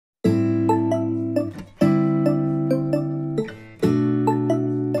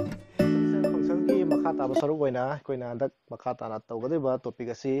ꯇꯥꯕ ꯁꯔꯨꯛ ꯑꯣꯏꯅ ꯑꯩꯈꯣꯏꯅ ꯍꯟꯗꯛ ꯃꯈꯥ ꯇꯥꯅ ꯇꯧꯒꯗꯧꯔꯤꯕ ꯇꯣꯄꯤꯛ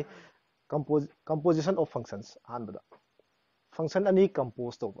ꯑꯁꯤ composition of functions ꯑꯍꯥꯟꯕꯗ ꯐꯪꯁꯟ ꯑꯅꯤ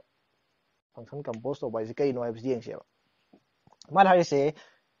ꯀꯝꯄꯣꯖ ꯇꯧꯕ ꯐꯪꯁꯟ ꯀꯝꯄꯣꯖ ꯇꯧꯕ ꯍꯥꯏꯁꯤ ꯀꯩꯅꯣ ꯍꯥꯏꯕꯁꯤ ꯌꯦꯡꯁꯦꯕ ꯃꯥꯅ ꯍꯥꯏꯔꯤꯁꯦ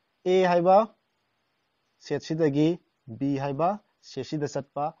A ꯍꯥꯏꯕ ꯁꯦꯠꯁꯤꯗꯒꯤ B ꯍꯥꯏꯕ ꯁꯦꯠꯁꯤꯗ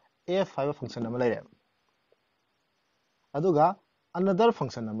ꯆꯠꯄ F ꯍꯥꯏꯕ ꯐꯪꯁꯟ ꯑꯃ ꯂꯩꯔꯦ ꯑꯗꯨꯒ another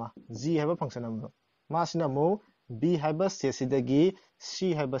function ꯑꯃ G ꯍꯥꯏꯕ ꯐꯪꯁꯟ ꯑꯃ ꯃꯥꯁꯤꯅ ꯑꯃꯨꯛ B ꯍꯥꯏꯕ ꯁꯦꯠꯁꯤꯗꯒꯤ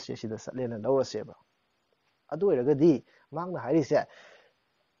C ꯍꯥꯏꯕ ꯁꯦꯠꯁꯤꯗ ꯆꯠꯂꯦꯅ ꯂꯧꯔꯁꯦꯕ ꯑꯗꯨ ꯑꯣꯏꯔꯒꯗꯤ ꯃꯥꯅ ꯍꯥꯏꯔꯤꯁꯦ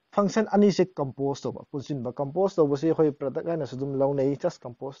ꯐꯪꯁꯟ ꯑꯅꯤꯁꯦ ꯀꯝꯄꯣꯖ ꯇꯧꯕ ꯄꯨꯟꯁꯤꯟꯕ ꯀꯝꯄꯣꯖ ꯇꯧꯕꯁꯤ ꯑꯩꯈꯣꯏ ꯄ꯭ꯔꯗꯛ ꯍꯥꯏꯅꯁꯨ ꯑꯗꯨꯝ ꯂꯧꯅꯩ ꯖꯁ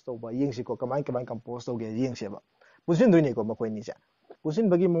ꯀꯝꯄꯣꯖ ꯇꯧꯕ ꯌꯦꯡꯁꯤꯀꯣ ꯀꯃꯥꯏ ꯀꯝꯄꯣꯖ ꯇꯧꯒꯦ ꯌꯦꯡꯁꯦꯕ ꯄꯨꯟꯁꯤꯟꯗꯣꯏꯅꯤꯀꯣ ꯃꯈꯣꯏ ꯑꯅꯤꯁꯦ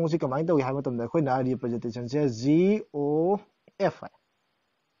ꯄꯨꯟꯁꯤꯟꯕꯒꯤ ꯃꯑꯣꯡꯁꯤ ꯀꯃꯥꯏꯅ ꯇꯧꯏ ꯍꯥꯏꯕ ꯃꯇꯝꯗ ꯑꯩꯈꯣꯏꯅ ꯔꯤꯄ꯭ꯔꯖꯦꯟꯇꯦꯁꯟꯁꯦ GOF ꯍꯥꯏ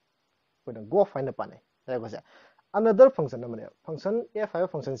ꯑꯩꯈꯣꯏꯅ GOF ꯍꯥꯏꯅ ꯄꯥꯅꯩ ꯍꯥꯏꯕꯁꯦ another function ꯑꯃꯅꯦꯕ ꯐꯪꯁꯟ F ꯍꯥꯏꯕ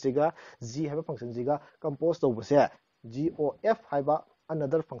ꯐꯪꯁꯟꯁꯤꯒ G ꯍꯥꯏꯕ ꯐꯪꯁꯟꯁꯤga ꯀꯝꯄꯣꯖ ꯇꯧꯕꯁꯦ GOF ꯍꯥꯏꯕ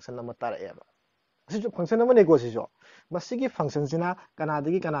another function ꯑꯃ ꯇꯥꯔꯛꯑꯦꯕ ꯑꯁꯤꯁꯨ ꯐꯪꯁꯟ ꯑꯃꯅꯦꯀꯣ ꯁꯤꯁꯨ ꯃꯁꯤꯒꯤ ꯐꯪꯁꯟꯁꯤꯅ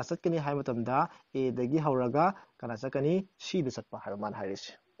ꯀꯅꯥꯗꯒꯤ ꯀꯅꯥ ꯆꯠꯀꯅꯤ ꯍꯥꯏꯕ ꯃꯇꯝꯗ A ꯗꯒꯤ ꯍꯧꯔꯒ ꯀꯅꯥ ꯆꯠꯀꯅꯤ C ꯗ ꯆꯠꯄ ꯍꯥꯏꯕ ꯃꯥꯅ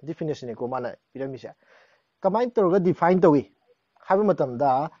ꯍꯥꯏꯔꯤꯁꯦ ꯗꯤꯐꯤꯅꯤꯁꯟꯅꯦꯀꯣ ꯃꯥꯅ ꯄꯤꯔꯝꯃꯤꯁꯦ ꯀꯃꯥꯏꯅ ꯇꯧꯔꯒ ꯗꯤꯐꯥꯏꯟ ꯇꯧꯏ ꯍꯥꯏꯕ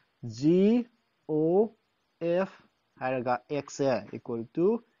ꯃꯇꯝꯗ GOF ꯍꯥꯏꯔꯒ X say equal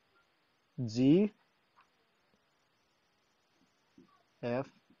to GF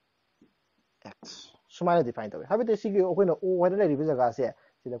X ꯁꯨꯃꯥꯏꯅ ꯗꯤꯐꯥꯏꯟ ꯇꯧꯏ ꯍꯥꯏꯕꯗꯤ ꯁꯤꯒꯤ ꯑꯩꯈꯣꯏꯅ O ꯍꯥꯏꯅ ꯂꯩꯔꯤꯕ ꯖꯒꯥꯁꯦ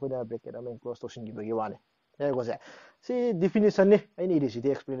ꯁꯤꯗ ꯑꯩꯈꯣꯏꯅ ꯕ꯭ꯔꯦꯀꯦꯠ ꯑꯃ ꯏꯟꯀ꯭ꯂꯣꯖ ꯇꯧꯁꯤꯟꯈꯤꯕꯒꯤ ꯋꯥꯅꯤ ꯌꯥꯏꯀꯣꯁꯦ ꯁꯤ ꯗꯤꯐꯤꯅꯤꯁꯟꯅꯤ ꯑꯩꯅ ꯏꯔꯤꯁꯤꯗꯤ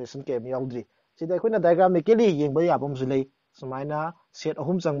ꯑꯦꯛꯁꯄ꯭ꯂꯦꯅꯦꯁꯟ ꯀꯩꯝ ꯌꯥꯎꯗ꯭ꯔꯤ ꯁꯤꯗ ꯑꯩꯈꯣꯏꯅ ꯗꯥꯏꯒ꯭ꯔꯥꯃꯤꯀꯦꯂꯤ ꯌꯦꯡꯕ ꯌꯥꯕ ꯑꯃꯁꯨ ꯂꯩ ꯁꯨꯃꯥꯏꯅ ꯁꯦꯠ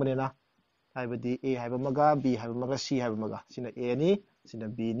ꯑꯍꯨꯝ ꯆꯪꯕꯅꯤꯅ ꯍꯥꯏꯕꯗꯤ A ꯍꯥꯏꯕ ꯑꯃꯒ B ꯍꯥꯏꯕ ꯑꯃꯒ C ꯍꯥꯏꯕ ꯑꯃꯒ ꯁꯤꯅ A ꯅꯤ ꯁꯤꯅ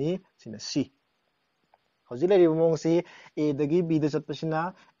B ꯅꯤ ꯁꯤꯅ C ꯍꯧꯖꯤꯛ ꯂꯩꯔꯤꯕ ꯃꯑꯣꯡꯁꯤ A ꯗꯒꯤ B ꯗ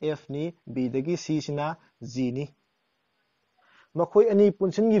ꯆꯠꯄꯁꯤꯅ F ꯅꯤ B ꯗꯒꯤ C ꯁꯤꯅ G ꯅꯤ ꯃꯈꯣꯏ ꯑꯅꯤ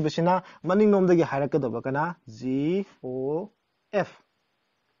ꯄꯨꯟꯁꯤꯟꯈꯤꯕꯁꯤꯅ ꯃꯅꯤꯡꯂꯣꯝꯗꯒꯤ ꯍꯥꯏꯔꯛꯀꯗꯕ GOF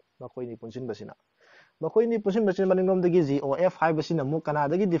ꯃꯈꯣꯏꯅꯤ ꯄꯨꯟꯁꯤꯟꯕꯁꯤꯅ ꯃꯅꯤꯡꯂꯣꯝꯗꯒꯤ GOF ꯍꯥꯏꯕꯁꯤꯅ ꯑꯃꯨꯛ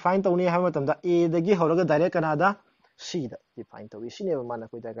ꯀꯅꯥꯗꯒꯤ ꯗꯤꯐꯥꯏꯟ ꯇꯧꯅꯤ ꯍꯥꯏꯕ ꯃꯇꯝꯗ A ꯗꯒꯤ ꯍꯧꯔꯒ ꯗꯥꯏꯔꯦꯛ ꯀꯅꯥꯗ C ꯗ ꯗꯤꯐꯥꯏꯟ ꯇꯧꯏ ꯁꯤꯅꯦꯕ ꯃꯥꯅ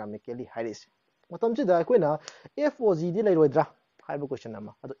ꯑꯩꯈꯣꯏ ꯗꯥꯏꯒ꯭ꯔꯥꯃꯤꯀꯦꯂꯤ ꯍꯥꯏꯔꯤꯁꯦ ꯃꯇꯝꯁꯤꯗ ꯑꯩꯈꯣꯏꯅ FOG ꯗꯤ ꯂꯩꯔꯣꯏꯗ꯭ꯔꯥ ꯍꯥꯏꯕ ꯀ꯭ꯋꯦꯁꯟ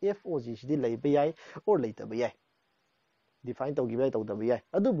ꯑꯃ ꯑꯗꯣ FOG ꯁꯤꯗꯤ ꯂꯩꯕ ꯌꯥꯏ ꯑꯣꯔ ꯂꯩꯇꯕ ꯌꯥꯏ ꯗꯤꯐꯥꯏꯟ ꯇꯧꯈꯤꯕ ꯌꯥꯏ ꯇꯧꯗꯕ ꯌꯥꯏ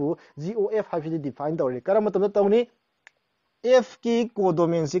ꯑꯗꯨꯕꯨ GOF ꯍꯥꯏꯕꯁꯤꯗꯤ ꯗꯤꯐꯥꯏꯟ ꯇꯧꯔꯤ ꯀꯔꯝꯕ ꯃꯇꯝꯗ ꯇꯧꯅꯤ F ꯀꯤ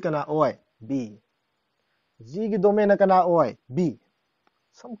ꯀꯣꯗꯣꯃꯦꯟꯁꯤ ꯀꯅꯥ ꯑꯣꯏ B G ꯒꯤ ꯗꯣꯃꯦꯟꯅ ꯀꯅꯥ ꯑꯣꯏ B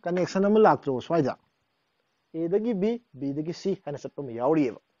ꯁꯝ ꯀꯅꯦꯛꯁꯟ ꯑꯃ ꯂꯥꯛꯇ꯭ꯔꯣ ꯁ꯭ꯋꯥꯏꯗ A ꯗꯒꯤ B B ꯗꯒꯤ C ꯍꯥꯏꯅ ꯆꯠꯄ ꯑꯃ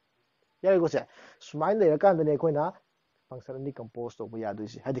ꯌꯥꯎꯔꯤꯑꯕ ꯌꯥꯏꯀꯣꯁꯦ ꯁꯨꯃꯥꯏꯅ ꯂꯩꯔꯀꯥꯟꯗꯅꯦ ꯑꯩꯈꯣꯏꯅ ꯐꯪꯁꯟ ꯑꯅꯤ ꯀꯝꯄꯣꯖ ꯇꯧꯕ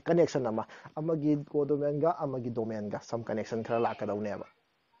ꯌꯥꯗꯣꯏꯁꯤ ꯍꯥꯏꯗꯤ ꯀꯅꯦꯛꯁꯟ ꯑꯃ ꯑꯃꯒꯤ ꯀꯣꯗꯣꯃꯦꯟꯒ ꯑꯃꯒꯤ ꯗꯣꯃꯦꯟꯒ ꯁꯝ ꯀꯅꯦꯛꯁꯟ ꯈꯔ ꯂꯥꯛꯀꯗꯧꯅꯦꯕ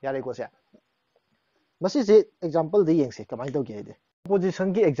ꯌꯥꯔꯦꯀꯣꯁꯦ ꯃꯁꯤꯁꯦ ꯑꯦꯛꯖꯥꯝꯄꯜꯗ ꯌꯦꯡꯁꯤ ꯀꯃꯥꯏꯅ ꯇꯧꯒꯦ ꯍꯥꯏꯗꯤ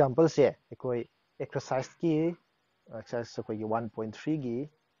ꯀꯝꯄꯣꯖꯤꯁꯟꯒꯤ ꯑꯦꯛꯖꯥꯝꯄꯜꯁꯦ ꯑꯩꯈꯣꯏ ꯑꯦꯛꯁꯔꯁꯥꯏꯁꯀꯤ ꯑꯦꯛꯁꯔꯁꯥꯏꯁ ꯑꯩꯈꯣꯏꯒꯤ 1.3ꯒꯤ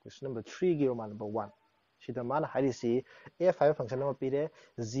ꯀ꯭ꯋꯦꯁꯟ ꯅꯝꯕꯔ 3ꯒꯤ ꯔꯣꯃꯥꯟ ꯅꯝꯕꯔ 1 ꯁꯤꯗ ꯃꯥꯅ ꯍꯥꯏꯔꯤꯁꯤ F ꯍꯥꯏꯕ ꯐꯪꯁꯟ ꯑꯃ ꯄꯤꯔꯦ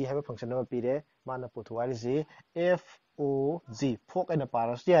G ꯍꯥꯏꯕ ꯐꯪꯁꯟ ꯑꯃ ꯄꯤꯔꯦ ꯃꯥꯅ ꯄꯨꯊꯣꯛ ꯍꯥꯏꯔꯤꯁꯤ FOG ꯐꯣꯛ ꯑꯩꯅ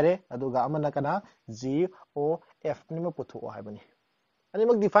ꯄꯥꯔꯁꯨ ꯌꯥꯔꯦ ꯑꯗꯨꯒ ꯑꯃꯅ ꯀꯅꯥ GOF ꯑꯅꯤꯃꯛ ꯄꯨꯊꯣꯛꯑꯣ ꯍꯥꯏꯕꯅꯤ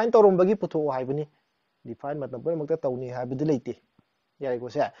ꯑꯅꯤꯃꯛ ꯗꯤꯐꯥꯏꯟ ꯇꯧꯔꯝꯕꯒꯤ ꯄꯨꯊꯣꯛꯑꯣ ꯍꯥꯏꯕꯅꯤ ꯗꯤꯐꯥꯏꯟ ꯃꯇꯝ ꯄꯨꯝꯅꯃꯛꯇ ꯇꯧꯅꯤ ꯍꯥꯏꯕꯗꯤ ꯂꯩꯇꯦ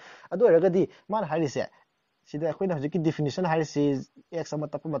ꯌꯥꯏꯀꯣꯁꯦ ꯑꯗꯨ ꯑꯣꯏꯔꯒꯗꯤ ꯃꯥꯅ ꯍꯥꯏꯔꯤꯁꯦ ꯁꯤꯗ ꯑꯩꯈꯣꯏꯅ ꯍꯧꯖꯤꯛꯀꯤ ꯗꯤꯐꯤꯅꯤꯁꯟ ꯍꯥꯏꯔꯤꯁꯤ X ꯑꯃ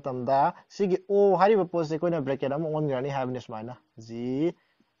ꯇꯞꯄ ꯃꯇꯝꯗ ꯁꯤꯒꯤ O ꯍꯥꯏꯔꯤꯕ ꯄꯣꯠꯁꯦ ꯑꯩꯈꯣꯏꯅ ꯕ꯭ꯔꯦꯀꯦꯠ ꯑꯃ ꯑꯣꯟꯈ꯭ꯔꯅꯤ ꯍꯥꯏꯕꯅꯤ ꯁꯨꯃꯥꯏꯅ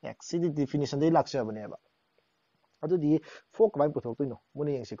GX ꯁꯤꯗꯤ ꯗꯤꯐꯤꯅꯤꯁꯟꯗꯒꯤ ꯂꯥꯛꯆꯕꯅꯦꯕ ꯑꯗꯨꯗꯤ ꯐꯣꯛ ꯀꯃꯥꯏꯅ ꯄꯨꯊꯣꯛꯇꯣꯏꯅꯣ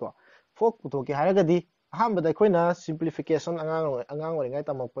ꯃꯨꯟꯅ ꯌꯦꯡꯁꯤꯀꯣ ꯐꯣꯛ ꯄꯨꯊꯣꯛꯀꯦ ꯍꯥꯏꯔꯒꯗꯤ ꯑꯍꯥꯟꯕꯗ ꯑꯩꯈꯣꯏꯅ ꯁꯤꯝꯄ꯭ꯂꯤꯐꯤꯀꯦꯁꯟ ꯑꯉꯥꯡ ꯑꯣꯏꯔꯤꯉꯩ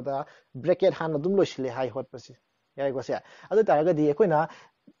ꯇꯝꯃꯛꯄꯗ ꯕ꯭ꯔꯦꯀꯦꯠ ꯍꯥꯟꯅ ꯑꯗꯨꯝ ꯂꯣꯏꯁꯤꯜꯂꯦ ꯍꯥꯏ ꯍꯣꯠꯄꯁꯤ ꯌꯥꯏꯀꯣꯁꯦ ꯑꯗꯨ ꯇꯥꯔꯒꯗꯤ ꯑꯩꯈꯣꯏꯅ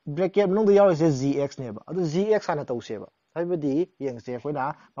ꯕ꯭ꯔꯦꯀꯦꯠ ꯃꯅꯨꯡꯗ ꯌꯥꯎꯔꯤꯁꯦ GX ꯅꯦꯕ ꯑꯗꯨ GX ꯍꯥꯟꯅ ꯇꯧꯁꯦꯕ ꯍꯥꯏꯕꯗꯤ ꯌꯦꯡꯁꯦ ꯑꯩꯈꯣꯏꯅ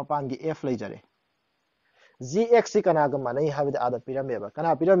ꯃꯄꯥꯟꯒꯤ F ꯂꯩꯖꯔꯦ GX ꯁꯤ ꯀꯅꯥꯒ ꯃꯥꯟꯅꯩ ꯍꯥꯏꯕꯗꯤ ꯑꯥꯗ ꯄꯤꯔꯝꯃꯦꯕ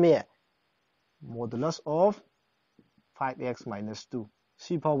ꯀꯅꯥ ꯄꯤꯔꯝꯃꯦ ꯃꯣꯗꯨꯂꯁ ꯑꯣꯐ 5x - 2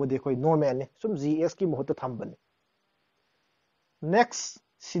 ꯁꯤ ꯐꯥꯎꯕꯗꯤ ꯑꯩꯈꯣই ꯅꯣꯔꯃꯦꯜꯅꯤ ꯁꯨꯝ GX ꯀꯤ ꯃꯍꯨꯠꯇ ꯊꯝꯕꯅꯤ ꯅꯦꯛꯁ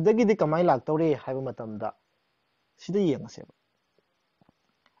ꯁꯤꯗꯒꯤꯗꯤ ꯀꯃꯥꯏꯅ ꯂꯥꯛꯇꯧꯔꯦ ꯍꯥꯏꯕ ꯃꯇꯝꯗ ꯁꯤꯗ ꯌꯦꯡꯉꯁꯦꯕ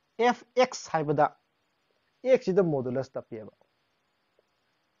FX ꯍꯥꯏꯕꯗ X ꯁꯤꯗ ꯃꯣꯗꯨꯂꯁ ꯇꯞꯄꯦꯕ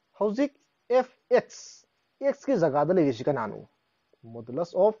ꯍꯧꯖꯤꯛ FX X ꯀꯤ ꯖꯒꯥꯗ ꯂꯩꯔꯤꯁꯤ ꯀꯅꯥꯅꯣ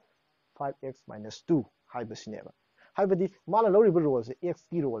ꯃꯣꯗꯨꯂꯁ ꯑꯣꯐ 5x - 2 ꯍꯥꯏꯕꯁꯤꯅꯦꯕ ꯍꯥꯏꯕꯗꯤ ꯃꯥꯅ ꯂꯧꯔꯤꯕ ꯔꯣꯜꯁꯦ X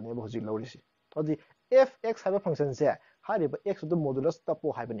ꯀꯤ ꯔꯣꯜꯅꯦꯕ ꯍꯧꯖꯤꯛ ꯂꯧꯔꯤꯁꯤ ꯑꯗꯨꯗꯤ FX ꯍꯥꯏꯕ ꯐꯪꯁꯟꯁꯦ ꯍꯥꯏꯔꯤꯕ X ꯗꯨ ꯃꯣꯗꯨꯂꯁ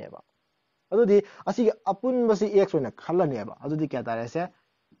ꯇꯞꯄꯣ ꯍꯥꯏꯕꯅꯦꯕ ꯑꯗꯨꯗꯤ ꯑꯁꯤꯒꯤ ꯑꯄꯨꯟꯕꯁꯤ X ꯑꯣꯏꯅ ꯈꯜꯂꯅꯦꯕ ꯑꯗꯨꯗꯤ ꯀꯌꯥ ꯇꯥꯔꯦꯁꯦ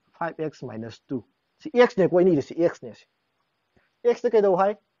 5x - 2 ꯁꯤ X ꯅꯦꯀꯣ ꯑꯩꯅ ꯏꯔꯤꯁꯤ X ꯅꯦ ꯁꯤ X ꯗ ꯀꯩꯗꯧ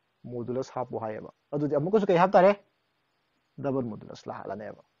ꯍꯥꯏ ꯃꯣꯗꯨꯂꯁ ꯍꯥꯞꯄꯣ ꯍꯥꯏꯌꯦꯕ ꯑꯗꯨꯗꯤ ꯑꯃꯨꯛꯀꯁꯨ ꯀꯩ ꯍꯥꯞꯇꯥꯔꯦ ꯗꯕꯜ ꯃꯣꯗꯨꯂꯁ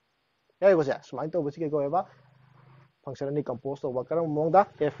ꯂꯥꯛꯍꯜꯂꯅꯦꯕ ꯌꯥꯏꯀꯣꯁꯦ ꯁꯨꯃꯥꯏꯅ ꯇꯧꯕꯁꯤ ꯀꯩ ꯀꯧꯋꯦꯕ ꯐꯪꯁꯟ ꯑꯅꯤ ꯀꯝꯄꯣꯖ ꯇꯧꯕ ꯀꯔꯝꯕ ꯃꯑꯣꯡꯗ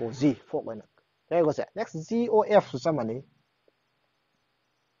FOG ꯐꯣꯛ ꯑꯣꯏꯅ ꯌꯥꯏꯀꯣꯁꯦ ꯅꯦꯛꯁ GOF ꯁꯨ ꯆꯞ ꯃꯥꯟꯅꯩ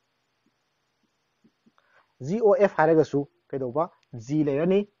GOF ꯍꯥꯏꯔꯒꯁꯨ ꯀꯩꯗꯧꯕ G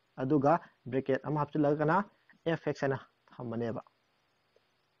ꯂꯩꯔꯅꯤ ꯑꯗꯨꯒ ꯕ꯭ꯔꯦꯀꯦꯠ ꯑꯃ ꯍꯥꯞꯆꯤꯜꯂꯒ ꯀꯅꯥ FX ꯍꯥꯏꯅ ꯊꯝꯃꯅꯦꯕ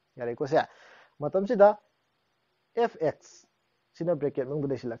ꯌꯥꯔꯦꯀꯣꯁꯦ ꯃꯇꯝꯁꯤꯗ fx sina bracket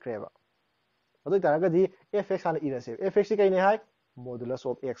ꯃꯅꯨꯡꯗ ꯂꯩꯁꯤꯜꯂꯛꯈ꯭ꯔꯦꯕ ꯑꯗꯨ ꯑꯣꯏꯇꯥꯔꯒꯗꯤ fx ꯍꯥꯟꯅ ꯏꯔꯁꯦ fx ꯁꯤ ꯀꯩꯅꯦ ꯍꯥꯏ modulus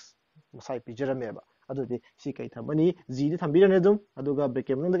of x ꯉꯁꯥꯏ ꯄꯤꯖꯔꯝꯃꯦꯕ ꯑꯗꯨꯗꯤ ꯁꯤ ꯀꯩ ꯊꯝꯃꯅꯤ g ꯗꯤ ꯊꯝꯕꯤꯔꯅꯤ ꯑꯗꯨꯝ ꯑꯗꯨꯒ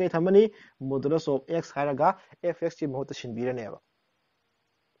bracket ꯃꯅꯨꯡꯗ ꯀꯩ ꯊꯝꯃꯅꯤ modulus of x ꯍꯥꯏꯔꯒ fx ꯀꯤ ꯃꯍꯨꯠꯇ ꯁꯤꯟꯕꯤꯔꯅꯦꯕ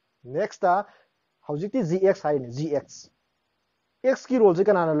next ꯇ ꯍꯧꯖꯤꯛꯇꯤ gx ꯍꯥꯏꯅꯤ gx x ꯀꯤ ꯔꯣꯜꯁꯦ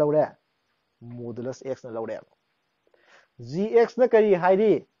ꯀꯅꯥꯅ ꯂꯧꯔꯦ modulus x ꯅ ꯂꯧꯔꯦꯕ gx ꯅ ꯀꯔꯤ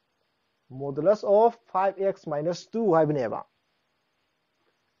ꯍꯥꯏꯔꯤ modulus of 5x minus 2 하이브네바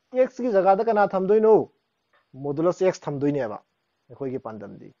x 기 자가다 그나 탐도이노 modulus x 탐도이네바 ꯑꯩꯈꯣꯏꯒꯤ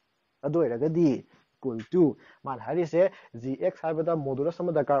ꯄꯥꯟꯗꯝꯗꯤ ꯑꯗꯨ ꯑꯣꯏꯔꯒꯗꯤ equal to मान 하리세 gx 하이브다 modulus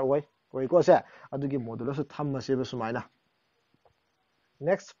ꯑꯃ ꯗꯔꯀꯥꯔ ꯑꯣꯏꯀꯣ ꯁꯦ ꯑꯗꯨꯒꯤ modulus ꯊꯝꯃꯁꯦꯕ ꯁꯨꯃꯥꯏꯅ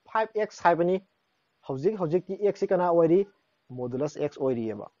next 5x 하이브니 ꯍꯧꯖꯤꯛꯇꯤ x ꯁꯤ ꯀꯅꯥ ꯑꯣꯏꯔꯤ modulus x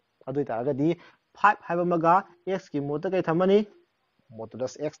ꯑꯣꯏꯔꯤꯌꯦꯕ ꯑꯗꯨ ꯑꯣꯏꯇꯥꯔꯒꯗꯤ 5 하이브 ꯑꯃꯒ x 기 ꯃꯣꯠꯇ ꯀꯩ ꯊꯝꯃꯅꯤ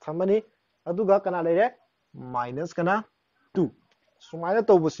modulus x ꯊꯝꯃꯅꯤ ꯑꯗꯨꯒ ꯀꯅꯥ ꯂꯩꯔꯦ minusꯀꯅꯥ 2 ꯁꯨꯃꯥꯏꯅ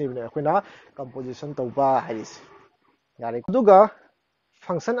ꯇꯧꯕꯁꯤꯅꯦ ꯑꯩꯈꯣꯏꯅ composition ꯇꯧꯕ ꯍꯥꯏꯔꯤꯁꯦ ꯌꯥꯔꯦ ꯑꯗꯨꯒ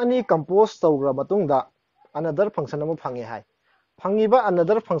function ꯑꯅꯤ compose ꯇꯧꯒ꯭ꯔ ꯃꯇꯨꯡꯗ another function ꯑꯃ ꯐꯪꯉꯦ ꯍꯥꯏ ꯐꯪꯉꯤꯕ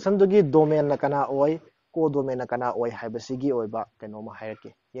another function ꯗꯨꯒꯤ domain ꯅ ꯀꯅꯥ ꯑꯣꯏ codomain ꯅ ꯀꯅꯥ ꯑꯣꯏ ꯍꯥꯏꯕꯁꯤꯒꯤ ꯑꯣꯏꯕ ꯀꯩꯅꯣꯃ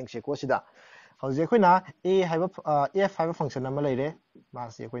ꯍꯥꯏꯔꯛꯀꯦ ꯌꯦꯡꯁꯤꯀꯣ ꯁꯤꯗ ꯍꯧꯖꯤꯛ ꯑꯩꯈꯣꯏꯅ a ꯍꯥꯏꯕ f ꯍꯥꯏꯕ function ꯑꯃ ꯂꯩꯔꯦ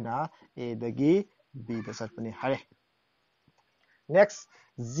ꯃꯥꯁꯤ ꯑꯩꯈꯣꯏꯅ a ꯗꯒꯤ b ꯗ ꯆꯠꯄꯅꯤ ꯍꯥꯏꯔꯦ next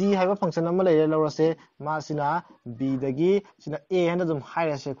g 하이브 펑션 ꯑꯃ ꯂꯩꯔꯦ ꯂꯧꯔꯁꯦ 마시나 b ꯗꯒꯤ 시나 a 하나 좀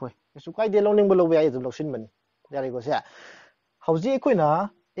하이ꯔꯁꯦ ꯑꯩꯈꯣꯏ ꯀꯩꯁꯨ ꯀꯥꯏꯗꯦ ꯂꯧꯅꯤꯡꯕ ꯂꯧꯕ ꯌꯥꯏ ꯑꯗꯨꯝ ꯂꯧꯁꯤꯟꯕꯅꯤ ꯌꯥꯔꯦꯀꯣ ꯁꯦ ꯍꯧꯖꯤꯛ ꯑꯩꯈꯣꯏꯅ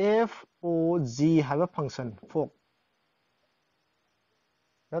f o g 하이브 펑션 ꯐꯣꯛ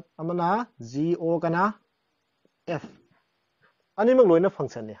ꯑꯃꯅ g oꯀꯅꯥ f ꯑꯅꯤꯃꯛ ꯂꯣꯏꯅ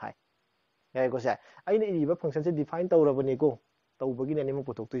ꯐꯪꯁꯟꯅꯤ ꯍꯥꯏ ꯌꯥꯔꯦꯀꯣ ꯁꯦ ꯑꯩꯅ ꯏꯔꯤꯕ ꯐꯪꯁꯟꯁꯦ ꯗꯤꯐꯥꯏꯟ ꯇꯧꯔꯕꯅꯤꯀꯣ ꯇꯧꯕꯒꯤꯅꯦ ꯑꯅꯤꯃꯛ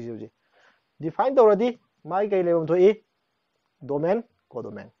ꯄꯨꯊꯣꯛꯇꯣꯏꯁꯦ ꯍꯧꯖꯤꯛ ꯗꯤꯐꯥꯏꯟ ꯇꯧꯔꯗꯤ ꯃꯥꯒꯤ ꯀꯩ ꯂꯩꯐꯝ ꯊꯣꯛꯏ domain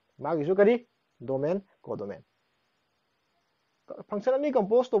codomain 마기수 그리 domain codomain function ani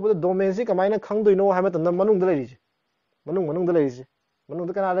compose tꯧꯕꯗ domain ꯁꯤ ꯀꯃꯥꯏꯅ ꯈꯪꯗꯣꯏꯅꯣ ꯍꯥꯏꯕ ꯃꯇꯝꯗ ꯃꯅꯨꯡꯗ ꯂꯩꯔꯤꯁꯦ ꯃꯅꯨꯡꯗ ꯂꯩꯔꯤꯁꯦ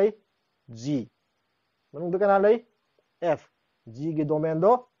ꯃꯅꯨꯡꯗ ꯀꯅꯥ ꯂꯩ g ꯃꯅꯨꯡꯗ ꯀꯅꯥ ꯂꯩ f g ꯒꯤ domain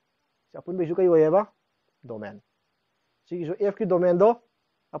ꯗꯣ ꯑꯄꯨꯟꯕꯩꯁꯨ ꯀꯩ ꯑꯣꯏꯌꯦꯕ domain 시기수 f 기 domain ꯗꯣ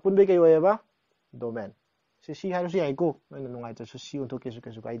ꯑꯄꯨꯟꯕꯩ ꯀꯩ ꯑꯣꯏꯌꯦꯕ domain ꯁꯤ ꯍꯥꯏꯔꯁꯨ ꯌꯥꯏꯀꯣ ꯅꯣꯏꯅ ꯅꯨꯡꯉꯥꯏꯇ꯭ꯔꯁꯨ c ꯑꯣꯟꯊꯣꯛꯀꯦꯁꯨ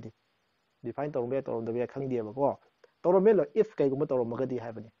ꯀꯩꯁꯨ ꯀꯥꯏꯗꯦ ꯗꯤꯐꯥꯏꯟ ꯇꯧꯔꯝꯕ ꯌꯥꯏ ꯇꯧꯔꯝꯗꯕ ꯌꯥꯏ ꯈꯪꯗꯦꯕꯀꯣ ꯇꯧꯔꯝꯃꯦ if ꯀꯩꯒꯨꯝꯕ ꯇꯧꯔꯝꯃꯒꯗꯤ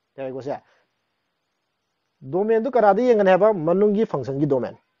ꯍꯥꯏꯕꯅꯤ ꯌꯥꯔꯦꯀꯣ ꯁꯦ domain ꯗꯨ ꯀꯔꯥꯗ ꯌꯦꯡꯒꯅꯤ ꯍꯥꯏꯕ ꯃꯅꯨꯡꯒꯤ function ꯒꯤ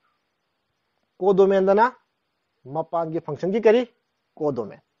domain codomain ꯗꯅ ꯃꯄꯥꯟꯒꯤ function ꯒꯤ ꯀꯔꯤ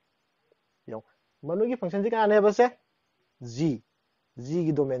codomain ꯌꯦꯡꯉꯣ ꯃꯅꯨꯡꯒꯤ function ꯁꯤ ꯀꯅꯥꯅꯦ ꯍꯥꯏꯕꯁꯦ g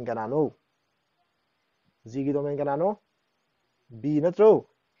ꯒꯤ domain ꯀꯅꯥꯅꯣ g ꯒꯤ domain ꯀꯅꯥꯅꯣ b ꯅꯠꯇ꯭ꯔꯣ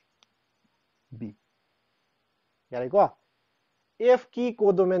b ꯌꯥꯔꯦꯀꯣ f ꯀꯤ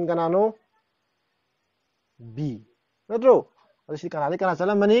codomainꯀꯅꯥꯅꯣ b ꯅꯠꯇ꯭ꯔꯣ ꯑꯗꯨ ꯁꯤ ꯀꯅꯥꯗꯩ ꯀꯅꯥ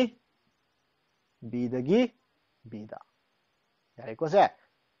ꯆꯠꯂꯝꯃꯅꯤ b ꯗꯒꯤ b ꯗ ꯌꯥꯔꯦꯀꯣ ꯁꯦ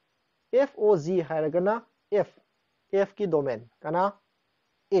f o g ꯍꯥꯏꯔꯒꯅ f ꯀꯤ domainꯀꯅꯥ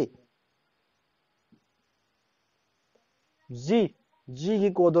a g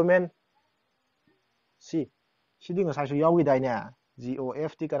ꯒꯤ codomain c 시디 ꯉꯁꯥꯏꯁꯨ ꯌꯥꯎꯈꯤꯗꯥꯏꯅꯦ g o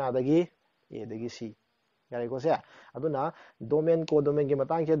f T ꯀꯅꯥꯗꯒꯤ a ꯗꯒꯤ c ꯌꯥꯔꯦꯀꯣ ꯁꯦ ꯑꯗꯨꯅ domain codomain ꯒꯤ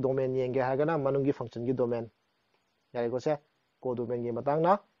ꯃꯇꯥꯡꯁꯦ domain ꯌꯦꯡꯒꯦ ꯍꯥꯏꯔꯒꯅ ꯃꯅꯨꯡꯒꯤ function ꯒꯤ domain ꯌꯥꯔꯦꯀꯣ ꯁꯦ codomain ꯒꯤ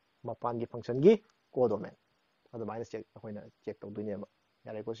ꯃꯇꯥꯡꯅ ꯃꯄꯥꯟꯒꯤ function ꯒꯤ codomain ꯑꯗꯨꯃꯥꯏꯅ ꯑꯩꯈꯣꯏꯅ ꯆꯦꯛ ꯇꯧꯗꯣꯏꯅꯦꯕ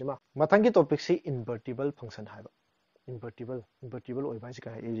ꯌꯥꯔꯦꯀꯣ ꯁꯤꯃ ꯃꯊꯪꯒꯤ ꯇꯣꯄꯤꯛꯁꯤ invertible function ꯍꯥꯏꯕ invertible ꯑꯣꯏꯕ ꯍꯥꯏꯁꯤ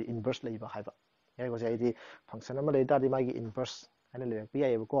ꯀꯩ ꯍꯥꯏ inverse ꯂꯩꯕ ꯍꯥꯏꯕ ꯌꯥꯔꯦꯀꯣ ꯁꯦ ꯑꯩꯗꯤ function ꯑꯃ ꯂꯩ ꯇꯥꯔꯗꯤ ꯃꯥꯒꯤ inverse ꯍꯥꯏꯅ ꯂꯩꯔꯛꯄ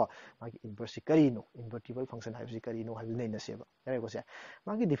ꯌꯥꯏꯌꯦꯕꯀꯣ ꯃꯥꯒꯤ inverse ꯁꯤ ꯀꯔꯤꯅꯣ invertible function ꯍꯥꯏꯕꯁꯤ ꯀꯔꯤꯅꯣ ꯍꯥꯏꯕꯁꯤ ꯅꯩꯅꯁꯦꯕ ꯌꯥꯔꯦꯀꯣ ꯁꯦ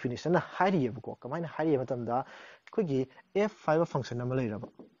ꯃꯥꯒꯤ definition ꯍꯥꯏꯔꯤꯌꯦꯕꯀꯣ ꯀꯃꯥꯏꯅ ꯍꯥꯏꯔꯤꯌꯦ ꯃꯇꯝꯗ ꯑꯩꯈꯣꯏꯒꯤ f ꯍꯥꯏꯕ function ꯑꯃ ꯂꯩꯔꯕ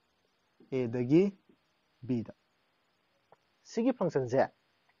a ꯗꯒꯤ b ꯗ 시기 펑션ꯁꯦ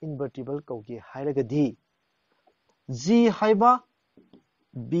invertible ꯀꯧꯒꯦ 하이러ꯒꯗꯤ g 하이바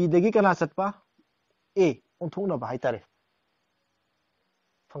b दगी कना चटपा a ओंथोंनबा हाइतारे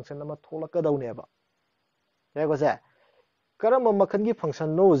फंक्शन अमा थोलकदौनेबा यागोसे करम मखनगी फंक्शन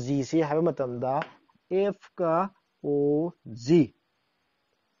नो g से हाइबा मतमदा f का o g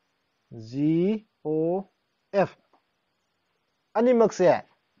f अनिमक से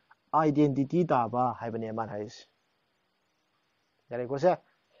आइडेंटिटी ताबा हाइबने मान हाइस यारेको से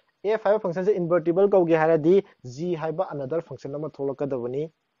f हाइबा फंक्शन से इन्वर्टिबल कौगे हाइरादी g हाइबा अनदर फंक्शन अमा थोलकदबनी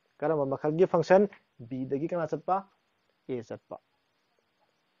करम मखलगी फंक्शन b दगी कना चटपा a चटपा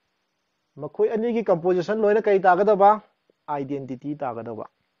मखोय अनि की कंपोजिशन लोइना कई तागदबा आइडेंटिटी तागदबा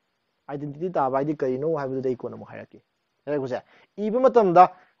आइडेंटिटी ताबा आइदि कइनो हाइबदु दei कोन मो हाइराकी यारेको से इबा मतमदा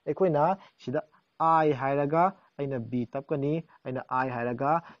एखोइना सिदा I हाइरागा aina b tapkani aina I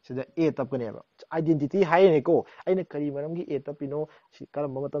hairaga sida a tapkani ba identity haine ko aina kari maramgi a tapino si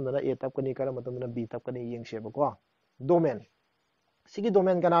karamba matamdana a tapkani karamba matamdana b tapkani yengseba ko domain sigi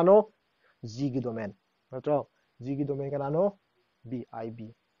domain kanano g gi domain natro g gi domain kanano b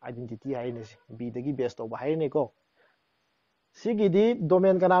identity haine si b dagi base tawba haine ko sigi di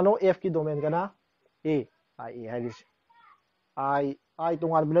domain kanano f ki domain kana a hairisi I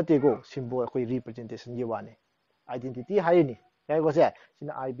tongan binate ko symbol koi representation gi wane identity haini kai ko se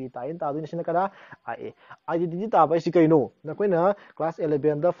sina ib tain ta dun sina kada ia identity ta ba si kaino na koina class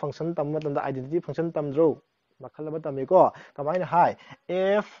 11 da function tam da identity function tam dro makhala ba tam ko kamaina hai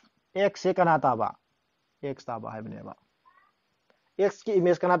f x se kana ta ba x ta ba haibne ba x ki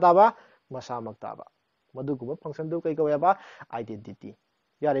image kana ta ba masamak ta ba madu ko function do kai ko ya ba identity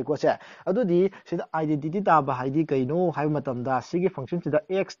yare ko se adudi sida identity ta ba haidi kaino hai matam da sigi function sida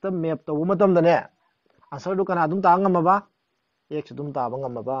x ta map to matam da ne answer do kana dum ta ngam ba x dum ta ba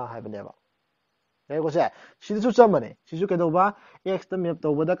ngam ba haibne ba yare ko se sidu su chamane sisu ke do ba x ta map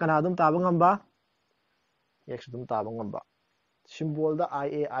to da kana dum ta ba ngam ba x dum ta ba ngam ba symbol da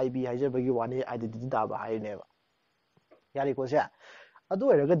ib haije bagi wani identity ta ba hai ne ba yare ko se adu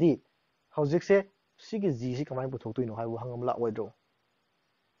eraga di hojik se sigi g si kamai puthok tuino haibu hangam la oidro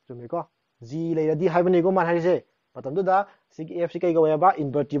ko g leiradi haibani ko man harise matam da sigi f si kai go ba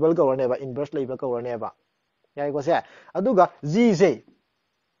invertible go ne ba inverse leiba go ne ba yai ko se aduga g se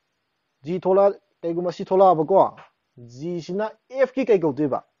g thola kai go masi thola ba ko g sina f ki kai go tu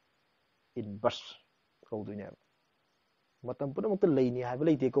ba inverse go tu ne ba matam pura mut leini haiba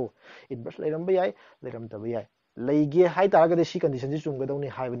leite ko inverse leiram ba yai leiram ta ba yai leige hai ta ga de si condition si chung ga dong ni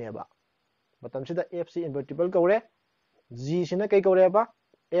haibani ba matam sida f si invertible go re g sina kai go re ba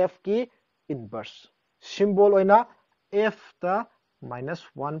f ki inverse symbol oina f ta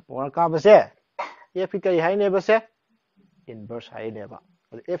 -1 power ka base f ki kai haine base inverse haine ba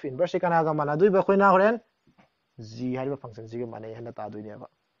f inverse kana ga mana dui ba khoina horen g haiba function si ga mana hana ta dui ne ba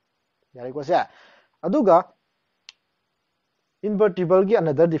yare ko se aduga invertible gi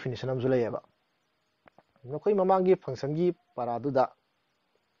another definition am zulai ba nokoi mamangi function gi para du da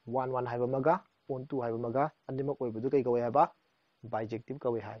 1 haiba maga 2 haiba maga andima koi bu kai ga ba bijective ka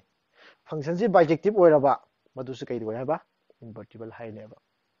we hai function si bijective oiraba madu se kai do hai ba invertible hai ne ba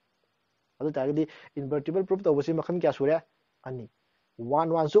adu tagdi invertible proof to basi makhan kya sure ani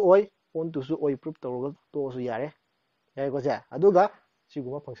 1 su oi 2 su oi proof to to su yare yai ko se aduga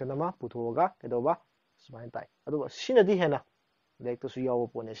siguma function ama puthoga kedoba sumain tai aduga sinadi hena lek to su yawo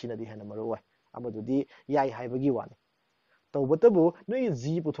pone sinadi hena maru oi amadu di yai hai bagi wani tawbatabu noi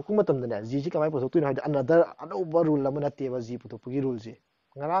g puthokku matam da g si kamai puthok tuino haida another another rule lamana teba g puthokku rule si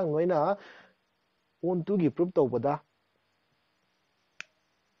ngarang noina on tu gi proof tawbada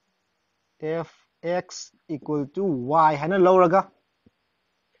f(x) equal to y hana lauraga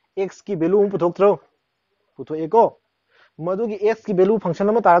x ki value puthok tro puthok eko madu gi x ki value function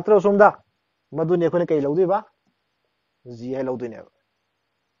ama tarak tro somda madu ne khone kai laudui ba g hai laudui ne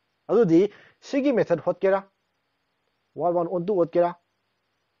adu di sigi method hot kera 1 on 2 ot kera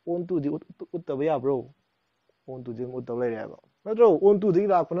on 2 di ut ta ba bro on 2 di ut ta lai re ba natro on 2 di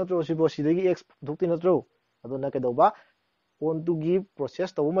la ko natro si bo si di x puthok ti natro adu na ke do ba on 2 gi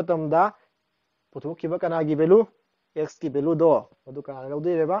process to matam da puthok ki ba kana gi value x ki value do adu kana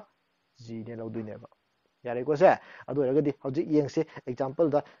laudui re ba g ne laudui ne ba yare ko se adu era ga di hojik yeng se example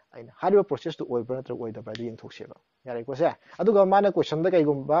da aina hariba process to oi bra natro oi da ba di yeng thok se ba yare ko se adu ga mana question da kai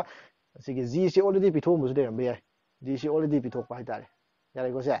gum ba sigi g se already pitho mu de ba yai g se already pitho pa haitare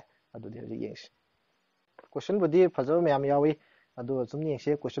yare ko se adu di hojik yeng se question budi fajaba mayam yawi adu sum yeng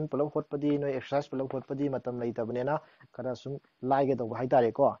se question pulap hot padi no exercise pulap hot padi matam lai ta banena kara sum lai ge do ba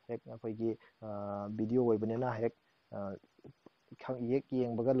haitare ko hek akoi gi video oi banena hek khang yek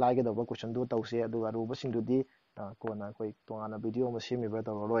yeng baga lai ge do ba question do tause adu aru ba sing du di ko na koi tongana video ma semi ba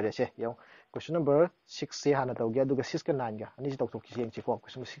to loi re se yong question number 6 se hana tawge adu ga 6 ka 9 ga ani tok tok ki yeng chi ko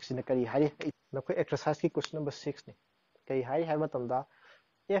question 6 ne kari hari na koi exercise ki question number 6 ni kai hari hai matam da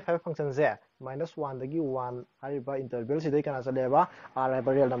f hai function ze -1 dagi 1 hari ba interval si dai kana chale ba r hai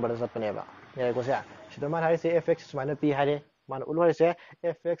ba real number da sapne ba yai ko se sida man hari se fx - p hari man ulu hari se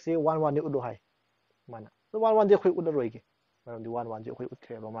fx se 1 ni ulu hai mana 1 de khoi ulu roi ge man di 1 je khoi ut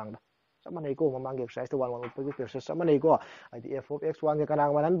khre ba mang da samane ko mamang ge exercise 1 ut ge process samane ko ai di f of x1 ge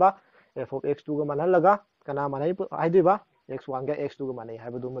kana manan ba f of x2 ge manan laga kana manai ai di ba x1 ge x2 ge manai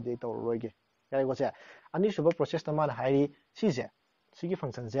hai ba du ma de to roi ge yai ko se ani suba process ta man hari si je sigi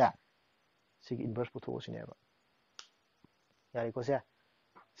function se sigi inverse putho sine ba yari ko se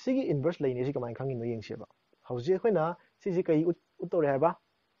sigi inverse leine si kamai khangin no yeng se ba hauji khoina sigi kai ut tore ha ba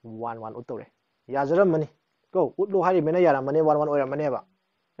 1 ut tore ya jaram mani ꯀꯣ ꯎꯠꯂꯣ ꯍꯥꯏꯔꯤꯕꯅꯤꯅ ꯌꯥꯔꯝꯃꯅꯤ 1 1 ꯑꯣꯏꯔꯝꯃꯅꯦꯕ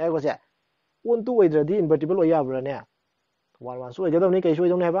ꯌꯥꯏꯀꯣ ꯁꯦ on 2 ꯑꯣꯏꯗ꯭ꯔꯗꯤ invertible ꯑꯣꯏ ꯌꯥꯕ꯭ꯔꯥꯅꯦ 1 1 ꯁꯨ ꯑꯣꯏꯒꯗꯧꯅꯤ ꯀꯩꯁꯨ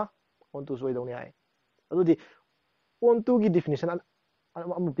ꯑꯣꯏꯗꯧꯅꯤ ꯍꯥꯏꯕ on 2 ꯁꯨ ꯑꯣꯏꯗꯧꯅꯤ ꯍꯥꯏ ꯑꯗꯨꯗꯤ on 2 ꯒꯤ definition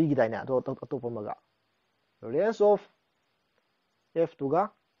ꯑꯃ ꯄꯤꯈꯤꯗꯥꯏꯅꯦ ꯑꯇꯣꯞꯄ ꯑꯃꯒ range of f2 ꯒ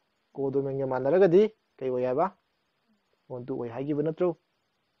codomain ꯒ ꯃꯥꯟꯅꯔꯒꯗꯤ ꯀꯩ ꯑꯣꯏ ꯍꯥꯏꯕ on 2 ꯑꯣꯏ ꯍꯥꯏꯈꯤꯕ ꯅꯠꯇ꯭ꯔꯣ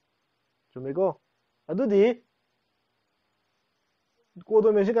ꯆꯨꯝꯃꯤꯀꯣ ꯑꯗꯨꯗꯤ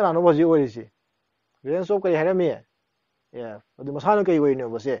codomain ꯁꯤ ꯀꯅꯥꯅꯣ ꯍꯧꯖꯤꯛ ꯑꯣꯏꯔꯤꯁꯤ range of ꯀꯩ ꯍꯥꯏꯔꯝꯃꯤ f ꯑꯗꯨ ꯃꯁꯥꯅ ꯀꯩ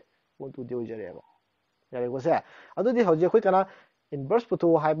ꯑꯣꯏꯅꯣꯕ ꯁꯦ on 2 ꯗꯤ ꯑꯣꯏꯖꯔꯦꯕ ꯌꯥꯔꯦꯀꯣ ꯁꯦ ꯑꯗꯨꯗꯤ ꯍꯧꯖꯤꯛ ꯑꯩꯈꯣꯏ ꯀꯅꯥ inverse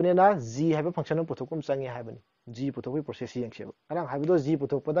ꯄꯨꯊꯣꯛ ꯍꯥꯏꯕꯅꯤꯅ g ꯍꯥꯏꯕ ꯐꯪꯛꯁꯟ ꯑꯃ ꯄꯨꯊꯣꯛꯄ ꯑꯃ ꯆꯪꯉꯦ ꯍꯥꯏꯕꯅꯤ g ꯄꯨꯊꯣꯛꯄꯒꯤ ꯄ꯭ꯔꯣꯁꯦꯁ ꯌꯦꯡꯁꯦꯕ ꯉꯔꯥꯡ ꯍꯥꯏꯕꯗꯣ g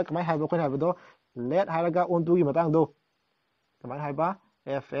ꯄꯨꯊꯣꯛꯄꯗ ꯀꯃꯥꯏꯅ ꯍꯥꯏꯕ ꯑꯩꯈꯣꯏꯅ ꯍꯥꯏꯕꯗꯣ let ꯍꯥꯏꯔꯒ on 2 ꯒꯤ ꯃꯇꯥꯡꯗꯣ ꯀꯃꯥꯏꯅ ꯍꯥꯏꯕ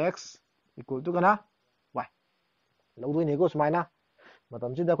fx equal to ꯀꯅꯥ y ꯂꯧꯗꯣꯏꯅꯦꯀꯣ ꯁꯨꯃꯥꯏꯅ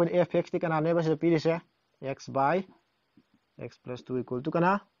ꯃꯇꯝꯁꯤꯗ ꯑꯩꯈꯣꯏꯅ fx ꯇꯤ ꯀꯅꯥꯅꯦꯕ ꯁꯤꯗ ꯄꯤꯔꯤꯁꯦ x by x plus 2 equal to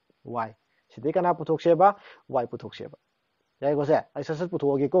ꯀꯅꯥ y ꯁꯤꯗꯩ ꯀꯅꯥ ꯄꯨꯊꯣꯛꯁꯦꯕ y ꯄꯨꯊꯣꯛꯁꯦꯕ ꯌꯥꯏꯀꯣ ꯁꯦ ꯑꯩ ꯁꯠ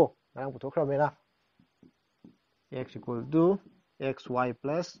ꯄꯨꯊꯣꯛꯑꯒꯦꯀꯣ ꯉꯔꯥꯡ ꯄꯨꯊꯣꯛꯈ꯭ꯔꯕꯅꯤꯅ x equal to xy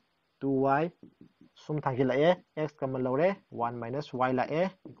plus 2y ꯁꯨꯝ ꯊꯥꯡꯖꯤꯜꯂꯛꯑꯦ x ꯀꯃꯟ ꯂꯧꯔꯦ 1 minus y ꯂꯥꯛꯑꯦ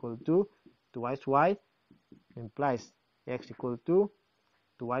equal to 2y implies x equal to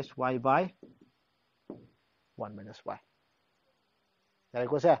 2y by 1 minus y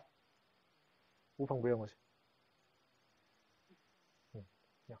ꯌꯥꯔꯦꯀꯣ ꯁꯦ ꯎ ꯐꯪꯕ꯭ꯔ ꯌꯦꯡꯉꯣ ꯁꯦ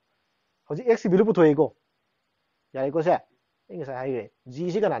ꯍꯧꯖꯤꯛ x ꯒꯤ ꯚꯦꯂꯨ ꯄꯨꯊꯣꯛꯑꯦꯀꯣ ꯌꯥꯔꯦꯀꯣ ꯁꯦ ꯑꯩ ꯉꯁꯥꯏ ꯍꯥꯏꯈ꯭ꯔꯦ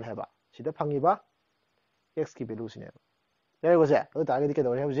g ꯁꯤ ꯀꯅꯥꯅ ꯍꯥꯏꯕ ꯁꯤꯗ ꯐꯪꯉꯤꯕ x ꯒꯤ ꯚꯦꯂꯨꯁꯤꯅꯦꯕ ꯌꯥꯔꯦꯀꯣ ꯁꯦ ꯑꯗꯨ ꯇꯥꯔꯒꯗꯤ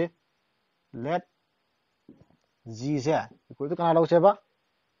ꯀꯩꯗꯧꯔꯦ ꯍꯧꯖꯤꯛ let g say equal to ꯀꯅꯥ ꯂꯧꯁꯦꯕ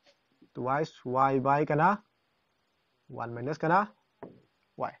 2y by ꯀꯅꯥ 1 minus ꯀꯅꯥ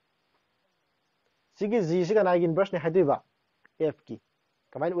y ꯁꯤꯒꯤ g ꯁꯤ ꯀꯅꯥꯒꯤ inverse ꯅꯦ ꯍꯥꯏꯗꯣꯏꯕ f ꯒꯤ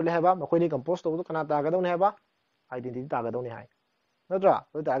ꯀꯃꯥꯏꯅ ꯎꯠꯂꯦ ꯍꯥꯏꯕ ꯃꯈꯣꯏꯅꯤ ꯀꯝꯄꯣꯖ ꯇꯧꯕꯗꯣ ꯀꯅꯥ ꯇꯥꯒꯗꯧꯅꯤ ꯍꯥꯏꯕ identity ꯇꯥꯒꯗꯧꯅꯤ ꯍꯥꯏ ꯅꯠꯇ꯭ꯔꯥ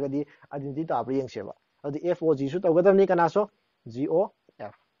ꯑꯗꯨ ꯇꯥꯔꯒꯗꯤ identity ꯇꯥꯕ꯭ꯔꯥ ꯌꯦꯡꯁꯦꯕ ꯑꯗꯨꯗꯤ FOG ꯁꯨ ꯇꯧꯒꯗꯕꯅꯤ ꯀꯅꯥꯁꯨ GOF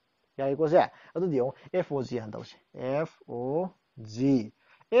ꯌꯥꯏꯀꯣ ꯁꯦ ꯑꯗꯨꯗꯤ ꯌꯦꯡꯉꯣ FOG ꯍꯥꯟꯅ ꯇꯧꯁꯦ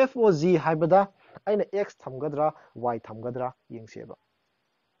FOG ꯍꯥꯏꯕꯗ ꯑꯩꯅ x ꯊꯝꯒꯗ꯭ꯔꯥ y ꯊꯝꯒꯗ꯭ꯔꯥ ꯌꯦꯡꯁꯦꯕ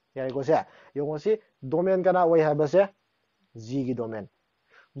ꯌꯥꯏꯀꯣ ꯁꯦ ꯌꯦꯡꯉꯣ ꯁꯤ ꯗꯣꯃꯦꯟ ꯀꯅꯥ ꯑꯣꯏ ꯍꯥꯏꯕꯁꯦ g ꯒꯤ ꯗꯣꯃꯦꯟ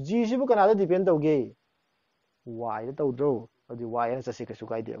g ꯁꯤꯕꯨ ꯀꯅꯥꯗ ꯗꯤꯄꯦꯟ ꯇꯧꯒꯦ y ꯗ ꯇꯧꯗ꯭ꯔꯣ ꯑꯗꯨꯗꯤ y ꯍꯥꯏꯅ ꯆꯠꯁꯤ ꯀꯩꯁꯨ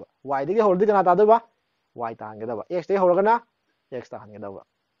ꯀꯥꯏꯗꯦꯕ y ꯗꯒꯤ ꯍꯧꯔꯗꯤ ꯀꯅꯥ ꯇꯥꯗꯣꯏꯕ y ꯇꯥꯍꯟꯒꯗꯕ x ꯗꯒꯤ ꯍꯧꯔꯒꯅ x ꯇꯥꯍꯟꯒꯗꯕ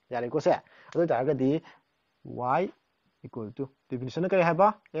ꯌꯥꯔꯦꯀꯣ ꯁꯦ ꯑꯗꯨ ꯇꯥꯔꯒꯗꯤ y equal to definition ꯀꯔꯤ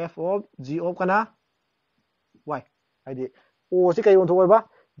ꯍꯥꯏꯕ f of g of ꯀꯅꯥ y ꯍꯥꯏꯗꯤ o ꯁꯤ ꯀꯔꯤ ꯑꯣꯟꯊꯣꯛꯑꯣꯏꯕ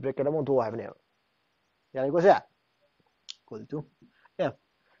ꯕ꯭ꯔꯦꯀꯦꯠ ꯑꯃ ꯑꯣꯟꯊꯣꯛꯑꯣ ꯍꯥꯏꯕꯅꯦꯕ ꯌꯥꯔꯦꯀꯣ ꯁꯦ equal to f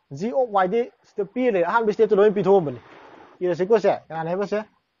g of y ꯗꯤ ꯁꯤꯗ ꯄꯤꯔꯦ ꯑꯍꯥꯟꯕ ꯁ꯭ꯇꯦꯞꯇ ꯂꯣꯏꯅ ꯄꯤꯊꯣꯛꯑꯝꯕꯅꯤ ꯏꯔꯁꯤꯀꯣ ꯁꯦ ꯀꯅꯥꯅ ꯍꯥꯏꯕꯁꯦ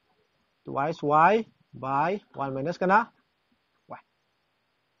 2y by 1 minus ꯀꯅꯥ y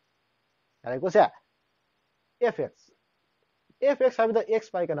ꯌꯥꯔꯦꯀꯣ ꯁꯦ fx ꯍꯥꯏꯕꯗ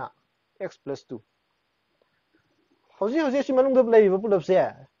x by ꯀꯅꯥ x plus 2 ꯍꯧꯖꯤꯛ ꯁꯤ ꯃꯅꯨꯡꯗ ꯂꯩꯔꯤꯕ ꯄꯨꯂꯞꯁꯦ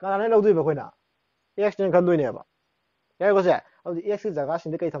ꯀꯅꯥꯅ ꯂꯧꯗꯣꯏꯕ ꯑꯩꯈꯣꯏꯅ x ꯅꯦ ꯈꯟꯗꯣꯏꯅꯦꯕ ꯌꯥꯏꯀꯣ ꯁꯦ ꯑꯗꯨꯗꯤ x ꯒꯤ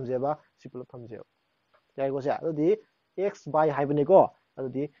ꯖꯒꯥꯁꯤꯡꯗ ꯀꯩ ꯊꯝꯖꯦꯕ ꯁꯤ ꯄꯨꯂꯞ ꯊꯝꯖꯦꯕ ꯌꯥꯏꯀꯣ ꯁꯦ ꯑꯗꯨꯗꯤ x by ꯍꯥꯏꯕꯅꯤꯀꯣ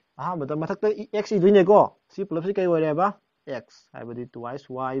ꯑꯗꯨꯗꯤ ꯑꯍꯥꯟꯕꯗ ꯃꯊꯛꯇ x ꯏꯗꯣꯏꯅꯦꯀꯣ ꯁꯤ ꯄꯨꯂꯞꯁꯤ ꯀꯩ ꯑꯣꯏꯔꯦꯕ x ꯍꯥꯏꯕꯗꯤ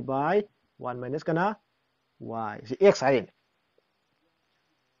 2y by 1 minus ꯀꯅꯥ y ꯁꯤ x ꯍꯥꯏꯔꯤꯅꯦ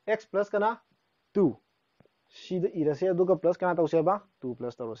x plusꯀꯅꯥ 2 ꯁꯤꯗ ꯏꯔꯁꯦ ꯑꯗꯨꯒ ꯄ꯭ꯂꯁ ꯀꯅꯥ ꯇꯧꯁꯦꯕ 2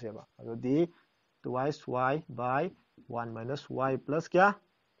 ꯄ꯭ꯂꯁ ꯇꯧꯔꯁꯦꯕ ꯑꯗꯨꯗꯤ 2y by 1 minus y plus kya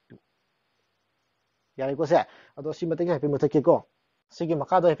 2 ꯌꯥꯔꯦꯀꯣ ꯁꯦ ꯑꯗꯣ ꯁꯤ ꯃꯇꯦꯛ ꯍꯥꯏꯐꯦꯠ ꯃꯨꯊꯠꯀꯦꯀꯣ ꯁꯤꯒꯤ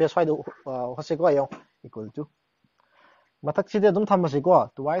ꯃꯈꯥꯗ ꯍꯥꯏꯐꯦꯠ ꯁ꯭ꯋꯥꯏꯗ ꯍꯣꯠꯁꯦꯀꯣ ꯌꯦꯡꯉꯣ equal to ꯃꯊꯛꯁꯤꯗ ꯑꯗꯨꯝ ꯊꯝꯃꯁꯤꯀꯣ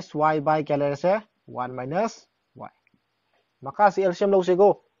 2y by ꯀꯌꯥ ꯂꯩꯔꯁꯦ 1 minus y ꯃꯈꯥꯁꯤ LCM ꯂꯧꯁꯤꯀꯣ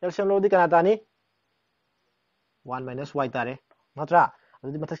LCM ꯂꯧꯔꯗꯤ ꯀꯅꯥ ꯇꯥꯅꯤ 1 minus y ꯇꯥꯔꯦ ꯅꯠꯇ꯭ꯔꯥ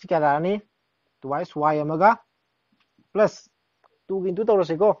ꯑꯗꯨꯗꯤ ꯃꯊꯛꯁꯤ ꯀꯌꯥ ꯇꯥꯔꯅꯤ 2y ꯑꯃꯒ plus 2 ꯒꯤ ꯏꯟꯇꯨ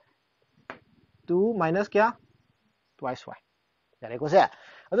ꯇꯧꯔꯁꯤꯀꯣ 2 minus kya 2y ꯌꯥꯔꯦꯀꯣ ꯁꯦ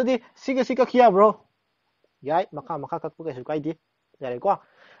ꯑꯗꯨꯗꯤ ꯁꯤꯒ ꯁꯤ ꯀꯛꯈꯤ ꯌꯥꯕ꯭ꯔꯣ ꯌꯥꯏ ꯃꯈꯥ ꯀꯛꯄ ꯀꯩꯁꯨ ꯀꯥꯏꯗꯦ ꯌꯥꯔꯦꯀꯣ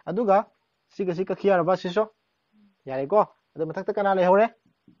ꯑꯗꯨꯒ ꯁꯤꯒ ꯁꯤ ꯀꯛꯈꯤ ꯌꯥꯔꯕ ꯁꯤꯁꯨ ꯌꯥꯔꯦꯀꯣ ꯑꯗꯨ ꯃꯊꯛꯇ ꯀꯅꯥ ꯂꯩꯍꯧꯔꯦ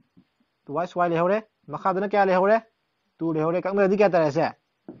 2y ꯂꯩꯍꯧꯔꯦ ꯃꯈꯥꯗꯅ ꯀꯌꯥ ꯂꯩꯍꯧꯔꯦ 2 ꯂꯩꯍꯧꯔꯦ ꯀꯛꯅꯔꯗꯤ ꯀꯌꯥ ꯇꯥꯔꯦꯁꯦ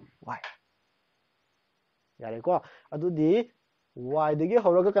y ꯌꯥꯔꯦꯀꯣ ꯑꯗꯨꯗꯤ y ꯗꯒꯤ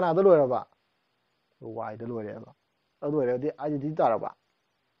ꯍꯧꯔꯒ ꯀꯅꯥꯗ ꯂꯣꯏꯔꯕ y ꯗ ꯂꯣꯏꯔꯦꯕ ꯑꯗꯨ ꯑꯣꯏꯔꯗꯤ identity ꯇꯥꯔꯕ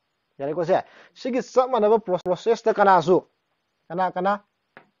ꯌꯥꯔꯦꯀꯣ ꯁꯦ ꯁꯤꯒꯤ ꯆꯞ ꯃꯥꯟꯅꯕ ꯄ꯭ꯔꯣꯁꯦꯁꯇ ꯀꯅꯥꯁꯨꯀꯅꯥ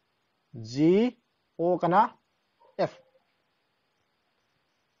g oꯀꯅꯥ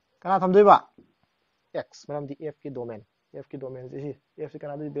fꯀꯅꯥ ꯊꯝꯗꯣꯏꯕ x ꯃꯔꯝꯗꯤ f ꯀꯤ ꯗꯣꯃꯦꯟ ꯁꯤ f ꯁꯤ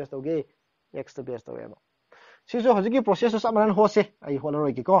ꯀꯅꯥꯗ ꯕꯦꯁ ꯇꯧꯒꯦ x ꯇ ꯕꯦꯁ ꯇꯧꯋꯦꯕ ꯁꯤꯁꯨ ꯍꯧꯖꯤꯛꯀꯤ ꯄ꯭ꯔꯣꯁꯦꯁꯇꯨ ꯆꯞ ꯃꯥꯟꯅꯅ ꯍꯣꯠꯁꯦ ꯑꯩ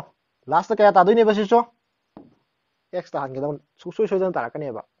ꯍꯣꯠꯂꯔꯣꯏꯒꯦꯀꯣ ꯂꯥꯁꯇ ꯀꯌꯥ ꯇꯥꯗꯣꯏꯅꯦꯕ ꯁꯤꯁꯨ x ꯇꯥꯍꯟꯒꯗꯧꯅꯤ ꯁꯨꯡꯁꯣꯏ ꯁꯣꯏꯗꯅ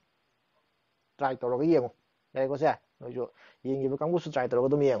ꯇꯥꯔꯛꯀꯅꯦꯕ ꯇ꯭ꯔꯥꯏ ꯇꯧꯔꯒ ꯌꯦꯡꯉꯨ ꯌꯥꯔꯦꯀꯣ ꯁꯦ ꯅꯣꯏꯁꯨ ꯌꯦꯡꯉꯤꯕ ꯀꯥꯡꯕꯨꯁꯨ ꯇ꯭ꯔꯥꯏ ꯇꯧꯔꯒ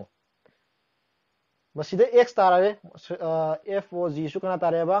ꯑꯗꯨꯝ ꯌꯦꯡꯉꯨ masida x tarare f4g su kana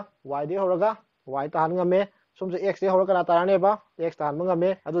tareba y de horaga y tahan ngame somse x de horaga kana tarane ba x tahan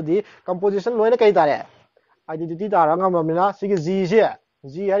ngame adudi composition loina kai tare identity tara ngamamina sigi g je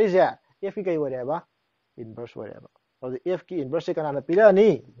g hari je f ki kai wareba inverse wareba adu f ki inverse kana na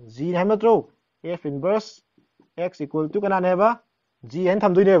pirani g ha matro f inverse x equal to kana neba g hen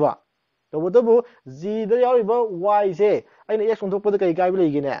thamdui neba tawdabu g da yariba y se aina x onthokpada kai kai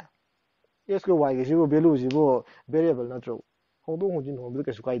legine x ko y ke sibo value sibo variable natro hongdong hongjin hongbu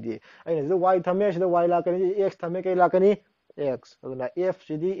ke sukai di aina sida y thame sida y la kani x thame kai la kani x aduna f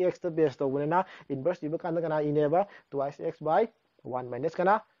cd x ta base to bunena inverse diba kanda kana ineba twice x by 1 minus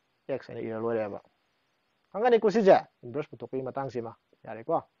kana x ani ira loreba hangani ko sija inverse putokai matang sima yare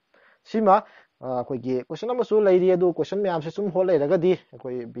ko sima ꯑꯩꯈꯣꯏꯒꯤ ꯀꯣꯏꯁꯟ ꯑꯃꯁꯨ ꯂꯩꯔꯤ ꯑꯗꯨ ꯀꯣꯏꯁꯟ ꯃꯌꯥꯝꯁꯦ ꯁꯨꯝ ꯍꯣꯠ ꯂꯩꯔꯒꯗꯤ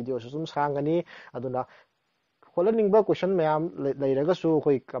ꯑꯩꯈꯣꯏ ꯚꯤꯗꯤꯑꯣꯁꯨ ꯁꯨꯝ ꯁꯥꯡꯒꯅꯤ ꯑꯗꯨꯅ ꯍꯣꯠꯍꯟꯅꯤꯡꯕ ꯀꯣꯏꯁꯟ ꯃꯌꯥꯝ ꯂꯩꯔꯒꯁꯨ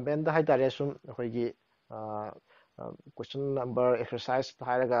ꯑꯩꯈꯣꯏ ꯀꯃꯦꯟꯗ ꯍꯥꯏꯇꯥꯔꯦ ꯁꯨꯝ ꯑꯩꯈꯣꯏꯒꯤ ꯀꯣꯏꯁꯟ ꯅꯝꯕꯔ ꯑꯦꯛꯁꯔꯁꯥꯏꯁ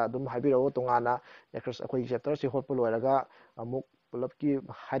ꯍꯥꯏꯔꯒ ꯑꯗꯨꯝ ꯍꯥꯏꯕꯤꯔꯛꯑꯣ ꯇꯣꯉꯥꯟꯅ ꯑꯩꯈꯣꯏꯒꯤ ꯆꯦꯞꯇꯔꯁꯤ ꯍꯣꯠꯄ ꯂꯣꯏꯔꯒ ꯑꯃꯨꯛ ꯄꯨꯂꯞꯀꯤ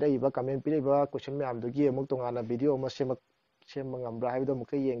ꯍꯥꯏꯔꯛꯏꯕ ꯀꯃꯦꯟ ꯄꯤꯔꯛꯏꯕ ꯀꯣꯏꯁꯟ ꯃꯌꯥꯝꯗꯨꯒꯤ ꯑꯃꯨꯛ ꯇꯣꯉꯥꯟꯅ ꯚꯤꯗꯤꯑꯣ ꯑꯃ ꯁꯦꯝꯕ ꯉꯝꯕ꯭ꯔꯥ ꯍꯥꯏꯕꯗꯣ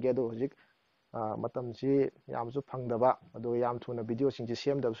ꯑꯃꯨꯛꯀ ꯌꯦꯡꯒꯦ ꯑꯗꯣ ꯍꯧꯖꯤꯛ ꯃꯇꯝꯁꯤ ꯌꯥꯝꯁꯨ ꯐꯪꯗꯕ ꯑꯗꯨꯒ ꯌꯥꯝ ꯊꯨꯅ ꯚꯤꯗꯤꯑꯣꯁꯤꯡꯁꯤ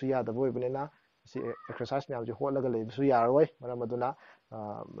ꯁꯦꯝꯗꯕꯁꯨ ꯌꯥꯗꯕ ꯑꯣꯏꯕꯅꯤꯅ ꯁꯤ ꯑꯦꯛꯁꯔꯁꯥꯏꯁ ꯃꯌꯥꯝꯁꯤ ꯍꯣꯠꯂꯒ ꯂꯩꯕꯁꯨ ꯌꯥꯔꯣꯏ ꯃꯔꯝ ꯑꯗꯨꯅ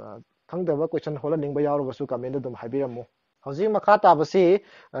ꯈꯪꯗꯕ ꯀꯣꯏꯁꯟ ꯍꯣꯠꯍꯟꯅꯤꯡꯕ ꯌꯥꯎꯔꯒꯁꯨ ꯀꯃꯦꯟꯗ ꯑꯗꯨꯝ ꯍꯥꯏꯕꯤꯔꯝꯃꯨ ꯍꯧꯖꯤꯛ ꯃꯈꯥ ꯇꯥꯕꯁꯤ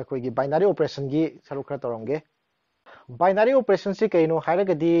ꯑꯩꯈꯣꯏꯒꯤ ꯕꯥꯏꯅꯔꯤ ꯑꯣꯄꯔꯦꯁꯟꯒꯤ ꯁꯔꯨꯛ ꯈꯔ ꯇꯧꯔꯝꯒꯦ ꯕꯥꯏꯅꯔꯤ ꯑꯣꯄꯔꯦꯁꯟꯁꯤ ꯀꯩꯅꯣ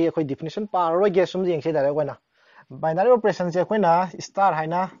ꯍꯥꯏꯔꯒꯗꯤ ꯑꯩꯈꯣꯏ ꯗꯤꯐꯤꯅꯤꯁꯟ ꯄꯥꯔꯔꯣꯏꯒꯦ ꯁꯨꯝ ꯌꯦꯡꯁꯤ ꯗꯥꯏꯔꯦꯛ ꯑꯣꯏꯅ ꯕꯥꯏꯅꯔꯤ ꯑꯣꯄꯔꯦꯁꯟꯁꯦ ꯑꯩꯈꯣꯏꯅ ꯁ꯭ꯇꯥꯔ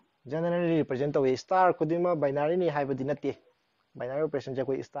ꯍꯥꯏꯅ ꯖꯦꯅꯔꯦꯜꯂꯤ ꯔꯤꯄ꯭ꯔꯖꯦꯟ ꯇꯧꯏ ꯁ꯭ꯇꯥꯔ ꯈꯨꯗꯤꯡꯃꯛ ꯕꯥꯏꯅꯔꯤꯅꯤ ꯍꯥꯏꯕꯗꯤ ꯅꯠꯇꯦ ꯕꯥꯏꯅꯔꯤ ꯑꯣꯄꯔꯦꯁꯟꯁꯦ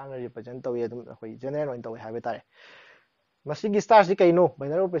ꯑꯩꯈꯣꯏ ꯁ꯭ꯇꯥꯔꯅ ꯔꯤꯄ꯭ꯔꯖꯦꯟ ꯇꯧꯏ ꯑꯗꯨꯝ ꯑꯩꯈꯣꯏ ꯖꯦꯅꯔꯦꯜ ꯑꯣꯏꯅ ꯇꯧꯏ ꯍꯥꯏꯕ ꯇꯥꯔꯦ ꯃꯁꯤꯒꯤ ꯁ꯭ꯇꯥꯔꯁꯤ ꯀꯩꯅꯣ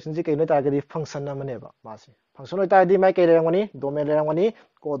ꯕꯥꯏꯅꯔꯤ ꯑꯣꯄꯔꯦꯁꯟꯁꯤ ꯀꯩꯅꯣ ꯍꯥꯏꯇꯥꯔꯒꯗꯤ ꯐꯪꯁꯟ ꯑꯃꯅꯦꯕ ꯃꯥꯁꯤ ꯐꯪꯁꯟ ꯑꯣꯏꯇꯥꯔꯗꯤ ꯃꯥꯏ ꯀꯩ ꯂꯩꯔꯝꯒꯅꯤ ꯗꯣꯃꯦꯟ ꯂꯩꯔꯝꯒꯅꯤ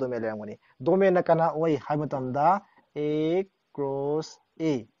ꯀꯣꯗꯣꯃꯦꯟ ꯂꯩꯔꯝꯒꯅꯤ ꯗꯣꯃꯦꯟꯅ ꯀꯅꯥ ꯑꯣꯏ ꯍꯥꯏꯕ ꯃꯇꯝꯗ a ꯀ꯭ꯔꯣꯁ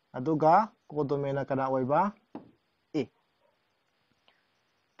a ꯑꯗꯨꯒ ꯀꯣꯗꯣꯃꯦꯟꯅ ꯀꯅꯥ ꯑꯣꯏꯕ a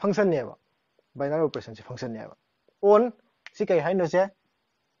ꯐꯪꯁꯟꯅꯦꯕ ꯕꯥꯏꯅꯔꯤ ꯑꯣꯄꯔꯦꯁꯟꯁꯤ ꯐꯪꯁꯟꯅꯦꯕ ꯑꯣꯟ ꯁꯤ ꯀꯩ ꯍꯥꯏꯅꯣꯁꯦ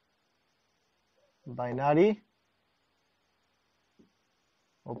binary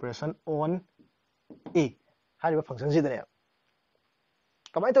operation on a ꯍꯥꯏꯔꯤꯕ ꯐꯪꯁꯟꯁꯤꯗꯅꯦꯕ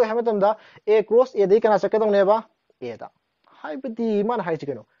ꯀꯃꯥꯏꯅ ꯇꯧꯏ ꯍꯥꯏꯕ ꯃꯇꯝꯗ a cross a ꯗꯒꯤ ꯀꯅꯥ ꯆꯠꯀꯗꯧꯅꯦꯕ a ꯗ ꯍꯥꯏꯕꯗꯤ ꯃꯥꯅ ꯍꯥꯏꯁꯤ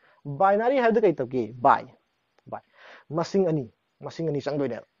ꯀꯩꯅꯣ binary ꯍꯥꯏꯕꯗꯤ ꯀꯩ ꯇꯧꯒꯦ by ꯃꯁꯤꯡ ꯑꯅꯤ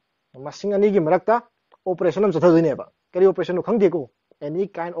ꯆꯪꯗꯣꯏꯅꯦꯕ ꯃꯁꯤꯡ ꯑꯅꯤꯒꯤ ꯃꯔꯛꯇ ꯑꯣꯄꯔꯦꯁꯟ ꯑꯃ ꯆꯠꯊꯗꯣꯏꯅꯦꯕ ꯀꯔꯤ ꯑꯣꯄꯔꯦꯁꯟꯅꯣ ꯈꯪꯗꯦꯀꯣ any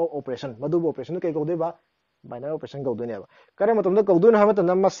kind of operation ꯃꯗꯨꯕꯨ ꯑꯣꯄꯔꯦꯁꯟ ꯀꯩ ꯀꯧꯗꯣꯏꯕ binary operation ꯀꯧꯗꯣꯏꯅꯦꯕ ꯀꯔꯝꯕ ꯃꯇꯝꯗ ꯀꯧꯗꯣꯏꯅꯣ ꯍꯥꯏꯕ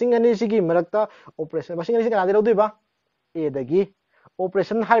ꯃꯇꯝꯗ ꯃꯁꯤꯡ ꯑꯅꯤꯁꯤꯒꯤ ꯃꯔꯛꯇ ꯑꯣꯄꯔꯦꯁꯟ ꯃꯁꯤꯡ ꯑꯅꯤꯁꯤ ꯀꯅꯥꯗꯒꯤ ꯂꯧꯗꯣꯏꯕ a ꯗꯒꯤ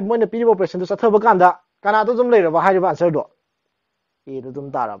ꯑꯣꯄꯔꯦꯁꯟ ꯍꯥꯏ ꯃꯣꯏꯅ ꯄꯤꯔꯤꯕ ꯑꯣꯄꯔꯦꯁꯟꯗꯨ ꯆꯠꯊꯕ ꯀꯥꯟꯗ ꯀꯅꯥꯗꯣ ꯑꯗꯨꯝ ꯂꯩꯔꯕ ꯍꯥꯏꯔꯤꯕ ꯑꯟꯁꯔꯗꯣ a ꯗ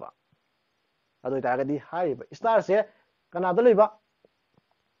ꯑꯗꯨꯝ ꯇꯥꯔꯕ ꯑꯗꯨ ꯑꯣꯏꯇꯥꯔꯒꯗꯤ ꯍꯥꯏꯔꯤꯕ ꯁ꯭ꯇꯥꯔꯁꯦ ꯀꯅꯥꯗ ꯂꯩꯕ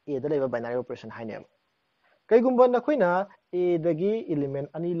a ꯗ ꯂꯩꯕ binary operation ꯍꯥꯏꯅꯦꯕ ꯀꯩꯒꯨꯝꯕ ꯅꯈꯣꯏꯅ a ꯗꯒꯤ ꯏꯂꯤꯃꯦꯟ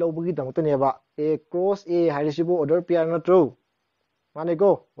ꯑꯅꯤ ꯂꯧꯕꯒꯤꯗꯃꯛꯇꯅꯦꯕ a cross a ꯍꯥꯏꯔꯤꯁꯤꯕꯨ ꯑꯣꯔꯗꯔ ꯄꯦꯌꯔ ꯅꯠꯇ꯭ꯔꯣ ꯃꯥꯅꯦꯀꯣ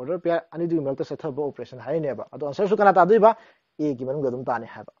ꯑꯣꯔꯗꯔ ꯄꯦꯌꯔ ꯑꯅꯤꯗꯨꯒꯤ ꯃꯔꯛꯇ ꯆꯠꯊꯕ ꯑꯣꯄꯔꯦꯁꯟ ꯍꯥꯏꯅꯦꯕ ꯑꯗꯣ ꯑꯟꯁꯔꯁꯨ ꯀꯅꯥ ꯇꯥꯗꯣꯏꯕ a ꯒꯤ ꯃꯅꯨꯡꯗ ꯑꯗꯨꯝ ꯇꯥꯅꯤ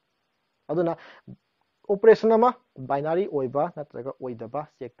ꯍꯥꯏꯕ ꯑꯗꯨꯅ ꯑꯣꯄꯔꯦꯁꯟ ꯑꯃ ꯕꯥꯏꯅꯔꯤ ꯑꯣꯏꯕ ꯅꯠꯇ꯭ꯔꯒ ꯑꯣꯏꯗꯕ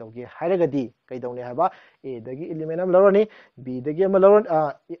ꯆꯦꯛ ꯇꯧꯒꯦ ꯍꯥꯏꯔꯒꯗꯤ ꯀꯩꯗꯧꯅꯤ ꯍꯥꯏꯕ a ꯗꯒꯤ ꯏꯂꯤꯃꯦꯟ ꯑꯃ ꯂꯧꯔꯅꯤ b ꯗꯒꯤ ꯑꯃ ꯂꯧꯔꯅꯤ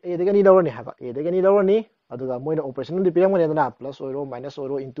a ꯗꯒꯤ ꯑꯅꯤ ꯂꯧꯔꯅꯤ ꯍꯥꯏꯕ a ꯗꯒꯤ ꯑꯅꯤ ꯂꯧꯔꯅꯤ ꯑꯗꯨꯒ ꯃꯣꯏꯅ ꯑꯣꯄꯔꯦꯁꯟ ꯑꯃꯗꯤ ꯄꯤꯔꯝꯒꯅꯤꯗꯅ ꯄ꯭ꯂꯁ ꯑꯣꯏꯔꯣ ꯃꯥꯏꯅꯁ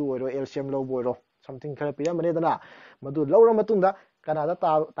ꯑꯣꯏꯔꯣ ꯏꯟꯇꯨ ꯑꯣꯏꯔꯣ LCM ꯂꯧꯕ ꯑꯣꯏꯔꯣ ꯁꯝꯊꯤꯡ ꯈꯔ ꯄꯤꯔꯝꯕꯅꯤꯗꯅ ꯃꯗꯨ ꯂꯧꯔ ꯃꯇꯨꯡꯗ ꯀꯅꯥꯗ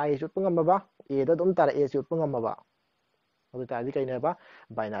ꯇꯥꯏ ꯆꯨꯠꯄ ꯉꯝꯃꯕ a ꯗ ꯑꯗꯨꯝ ꯇꯥꯔꯛꯑꯦ ꯆꯨꯠꯄ ꯉꯝꯃꯕ ꯑꯗꯨ ꯇꯥꯔꯗꯤ ꯀꯩꯅꯦꯕ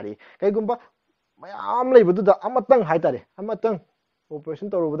ꯕꯥꯏꯅꯔꯤ ꯀꯩꯒꯨꯝꯕ ꯃꯌꯥꯝ ꯂꯩꯕꯗꯨꯗ ꯑꯃꯇꯪ ꯍꯥꯏꯇꯥꯔꯦ ꯑꯃꯇꯪ ꯑꯣꯄꯔꯦꯁꯟ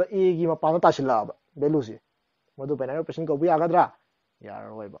ꯇꯧꯔꯨꯕꯗ a ꯒꯤ ꯃꯄꯥꯟꯗ ꯇꯥꯁꯤꯜꯂꯛꯑꯕ ꯚꯦꯂꯨꯁꯦ ꯃꯗꯨ ꯕꯥꯏꯅꯔꯤ ꯑꯣꯄꯔꯦꯁꯟ ꯀꯧꯕ ꯌꯥꯒꯗ꯭ꯔꯥ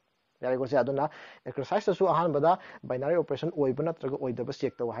ꯌꯥꯔꯔꯣꯏꯕ ꯌꯥꯔꯦꯀꯣꯁꯦ ꯑꯗꯨꯅ ꯑꯦꯛꯁꯔꯁꯥꯏꯖꯇꯁꯨ ꯑꯍꯥꯟꯕꯗ ꯕꯥꯏꯅꯔꯤ ꯑꯣꯄꯔꯦꯁꯟ ꯑꯣꯏꯕ ꯅꯠꯇ꯭ꯔꯒ ꯑꯣꯏꯗꯕ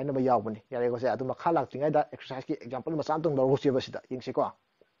ꯆꯦꯛ ꯇꯧ ꯍꯥꯏꯅꯕ ꯌꯥꯎꯕꯅꯤ ꯌꯥꯔꯦꯀꯣꯁꯦ ꯑꯗꯨ ꯃꯈꯥ ꯂꯥꯛꯇ꯭ꯔꯤꯉꯩꯗ ꯑꯦꯛꯁꯔꯁꯥꯏꯖꯀꯤ ꯑꯦꯛꯖꯥꯝꯄꯜ ꯃꯆꯥ ꯑꯃꯇꯪ ꯂꯧꯔꯨꯁꯦꯕ ꯁꯤꯗ ꯌꯦꯡꯁꯤꯀꯣ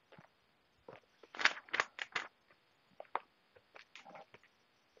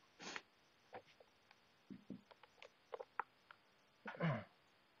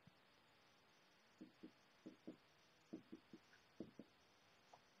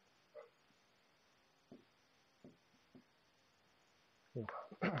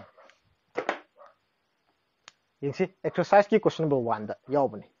ꯌꯦꯡꯁꯤ ꯑꯦꯛꯁꯔꯁꯥꯏꯖꯀꯤ ꯀꯣꯏꯁꯟ ꯅꯝꯕꯔ 1ꯗ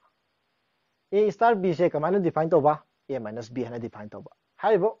ꯌꯥꯎꯕꯅꯤ a ꯁ꯭ꯇꯥꯔ b ꯁꯦ ꯀꯃꯥꯏꯅ ꯗꯤꯐꯥꯏꯟ ꯇꯧꯕ a ꯃꯥꯏꯅꯁ b ꯍꯥꯏꯅ ꯗꯤꯐꯥꯏꯟ ꯇꯧꯕ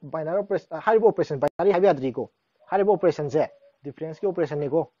ꯍꯥꯏꯔꯤꯕ ꯕꯥꯏꯅꯔꯤ ꯑꯣꯄꯔꯦꯁꯟ ꯍꯥꯏꯔꯤꯕ ꯑꯣꯄꯔꯦꯁꯟ ꯕꯥꯏꯅꯔꯤ ꯍꯥꯏꯕ ꯌꯥꯗ꯭ꯔꯤꯀꯣ ꯍꯥꯏꯔꯤꯕ ꯑꯣꯄꯔꯦꯁꯟꯁꯦ ꯗꯤꯐꯔꯦꯟꯁꯀꯤ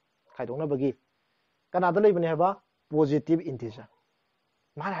ꯑꯣꯄꯔꯦꯁꯟꯅꯤꯀꯣ ꯈꯥꯏꯗꯣꯛꯅꯕꯒꯤ ꯀꯅꯥꯗ ꯂꯩꯕꯅꯦ ꯍꯥꯏꯕ ꯄꯣꯖꯤꯇꯤꯚ ꯏꯟꯇꯤꯖꯔ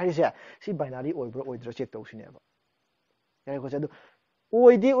ꯃꯥꯅ ꯍꯥꯏꯔꯤꯁꯦ ꯁꯤ ꯕꯥꯏꯅꯔꯤ ꯑꯣꯏꯕ꯭ꯔꯥ ꯑꯣꯏꯗ꯭ꯔꯥ ꯆꯦꯛ ꯇꯧꯁꯤꯅꯦꯕ ꯌꯥꯔꯦꯀꯣꯁꯦ ꯑꯗꯨ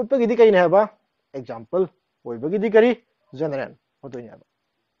ꯑꯣꯏꯗꯤ ꯎꯠꯄꯒꯤꯗꯤ ꯀꯩꯅꯦ ꯍꯥꯏꯕ ꯑꯦꯛꯖꯥꯝꯄꯜ ꯑꯣꯏꯕꯒꯤꯗꯤ ꯀꯔꯤ ꯖꯦꯅꯔꯦꯜ ꯍꯣꯠꯇꯣꯏꯅꯦꯕ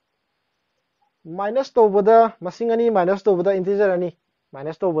ꯃꯥꯏꯅꯁ ꯇꯧꯕꯗ ꯃꯁꯤꯡ ꯑꯅꯤ ꯃꯥꯏꯅꯁ ꯇꯧꯕꯗ ꯏꯟꯇꯤꯖꯔ ꯑꯅꯤ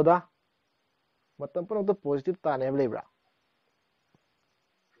ꯃꯥꯏꯅꯁ ꯇꯧꯕꯗ ꯃꯇꯝ ꯄꯨꯝꯅꯃꯛꯇ ꯄꯣꯖꯤꯇꯤꯚ ꯇꯥꯅꯤ ꯍꯥꯏꯕ ꯂꯩꯕ꯭ꯔꯥ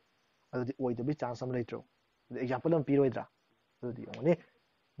ꯑꯗꯨꯗꯤ ꯑꯣꯏꯗꯕꯒꯤ ꯆꯥꯟꯁ ꯑꯃ ꯂꯩꯇ꯭ꯔꯣ ꯑꯗꯨ ꯑꯦꯛꯖꯥꯝꯄꯜ ꯑꯃ ꯄꯤꯔꯣꯏꯗ꯭ꯔꯥ ꯑꯗꯨꯗꯤ ꯌꯦꯡꯉꯨꯅꯤ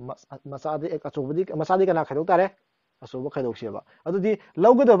ꯃꯆꯥꯗꯤ ꯑꯆꯧꯕꯗꯤ ꯃꯆꯥꯗꯤ ꯀꯅꯥ ꯈꯥꯏꯗꯣꯛ ꯇꯥꯔꯦ ꯑꯆꯧꯕ ꯈꯥꯏꯗꯣꯛꯁꯦꯕ ꯑꯗꯨꯗꯤ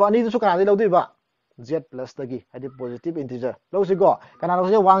ꯂꯧꯒꯗꯕ ꯑꯅꯤꯗꯨꯁꯨ ꯀꯅꯥꯗꯩ ꯂꯧꯗꯣꯏꯕ z +ꯗꯒꯤ ꯍꯥꯏꯗꯤ ꯄꯣꯖꯤꯇꯤꯚ ꯏꯟꯇꯤꯖꯔ ꯂꯧꯁꯤꯀꯣ ꯀꯅꯥ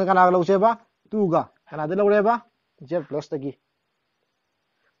ꯂꯧꯁꯦ 1ꯒ ꯀꯅꯥꯒ ꯂꯧꯁꯦꯕ 2ꯒ ꯀꯅꯥꯗꯩ ꯂꯧꯔꯦꯕ z+ ꯗꯒꯤ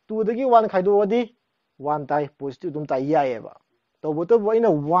 2ꯗꯒꯤ 1 ꯈꯥꯏꯗꯣꯛꯑꯗꯤ 1 ꯇꯥꯏ ꯄꯣꯖꯤꯇꯤꯚ ꯑꯗꯨꯝ ꯇꯥꯏ ꯌꯥꯏꯑꯕ ꯇꯧꯕꯇꯕꯨ ꯑꯩꯅ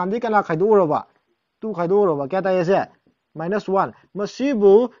 1ꯗꯤ ꯀꯅꯥ ꯈꯥꯏꯗꯣꯛꯎꯔꯕ 2 ꯈꯥꯏꯗꯣꯛꯎꯔꯕ ꯀꯌꯥ ꯇꯥꯏꯌꯦꯁꯦ -1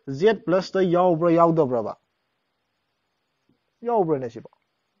 ꯃꯁꯤꯕꯨ z+ ꯗ ꯌꯥꯎꯕ꯭ꯔꯥ ꯌꯥꯎꯗꯕ꯭ꯔꯕ ꯌꯥꯎꯕ꯭ꯔꯅꯦ ꯁꯤꯕꯣ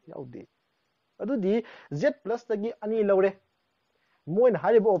ꯌꯥꯎꯗꯦ ꯑꯗꯨꯗꯤ z+ ꯗꯒꯤ 2 ꯂꯧꯔꯦ ꯃꯣꯏꯅ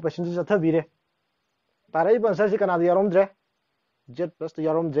ꯍꯥꯏꯔꯤꯕ ꯑꯣꯄꯔꯦꯁꯟꯁꯤ ꯆꯠꯊꯕꯤꯔꯦ ꯇꯥꯔꯛꯏꯕ ꯑꯟꯁꯔꯁꯤ ꯀꯅꯥꯗ ꯌꯥꯎꯔꯝꯗ꯭ꯔꯦ z+ ꯗ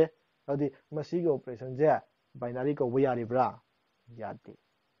ꯌꯥꯎꯔꯝꯗ꯭ꯔꯦ ꯑꯗꯨꯗꯤ ꯃꯁꯤꯒꯤ ꯑꯣꯄꯔꯦꯁꯟꯁꯦ ꯕꯥꯏꯅꯥꯔꯤ ꯀꯧꯕ ꯌꯥꯔꯤꯕ꯭ꯔꯥ ꯌꯥꯗꯦ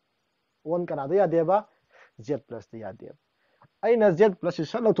ꯑꯣꯟ ꯀꯅꯥꯗ ꯌꯥꯗꯦꯕ z+ ꯗ ꯌꯥꯗꯦꯕ ꯑꯩꯅ z+ ꯁꯤ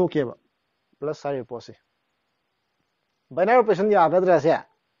ꯁꯠ ꯂꯧꯊꯣꯛꯀꯦꯕ ꯄ꯭ꯂꯁ ꯍꯥꯏꯔꯤꯕ ꯄꯣꯠꯁꯦ ꯕꯥꯏꯅꯥꯔꯤ ꯑꯣꯄꯔꯦꯁꯟ ꯌꯥꯒꯗ꯭ꯔꯥꯁꯦ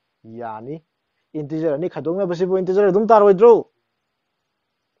ꯌꯥꯅꯤ ꯏꯟꯇꯤꯖꯔ ꯑꯅꯤ ꯈꯥꯏꯗꯣꯛꯅꯕꯁꯤꯕꯨ ꯏꯟꯇꯤꯖꯔ ꯑꯗꯨꯝ ꯇꯥꯔꯣꯏꯗ꯭ꯔꯣ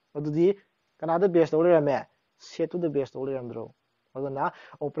ꯑꯗꯨꯗꯤ ꯀꯅꯥꯗ ꯕꯦꯁ ꯇꯧ ꯂꯩꯔꯝꯃꯦ ꯁꯦꯠꯇꯨꯗ ꯕꯦꯁ ꯇꯧ ꯂꯩꯔꯝꯗ꯭ꯔꯣ ꯑꯗꯨꯅ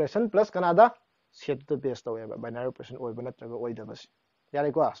ꯑꯣꯄꯔꯦꯁꯟ ꯄ꯭ꯂꯁ ꯀꯅꯥꯗ ꯁꯦꯠꯇꯨꯗ ꯕꯦꯁ ꯇꯧꯋꯦꯕ ꯕꯥꯏꯅꯥꯔꯤ ꯑꯣꯄꯔꯦꯁꯟ ꯑꯣꯏꯕ ꯅꯠꯇ꯭ꯔꯒ ꯑꯣꯏꯗꯕꯁꯤ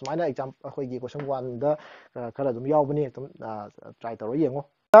ꯌꯥꯔꯦꯀꯣ ꯁꯨꯃꯥꯏꯅ ꯑꯦꯛꯖꯥꯝ ꯑꯩꯈꯣꯏꯒꯤ ꯀꯣꯏꯁꯟ 1ꯗ ꯈꯔ ꯑꯗꯨꯝ ꯌꯥꯎꯕꯅꯤ ꯑꯗꯨꯝ ꯇ꯭ꯔꯥꯏ ꯇꯧꯔ ꯌꯦꯡꯉꯣ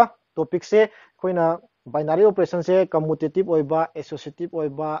ꯇꯣꯄꯤꯛꯁꯦ ꯑꯩꯈꯣꯏꯅ ꯕꯥꯏꯅꯥꯔꯤ ꯑꯣꯄꯔꯦꯁꯟꯁꯦ ꯀꯝꯃꯨꯇꯦꯇꯤꯚ ꯑꯣꯏꯕ ꯑꯦꯁꯣꯁꯤꯌꯦꯇꯤꯚ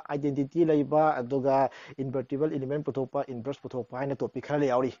ꯑꯣꯏꯕ ꯑꯥꯏꯗꯦꯟꯇꯤꯇꯤ ꯂꯩꯕ ꯑꯗꯨꯒ ꯏꯟꯚꯔꯇꯤꯕꯜ ꯏꯂꯤꯃꯦꯟ ꯄꯨꯊꯣꯛꯄ ꯏꯟꯚꯔꯁ ꯄꯨꯊꯣꯛꯄ ꯍꯥꯏꯅ ꯇꯣꯄꯤꯛ ꯈꯔ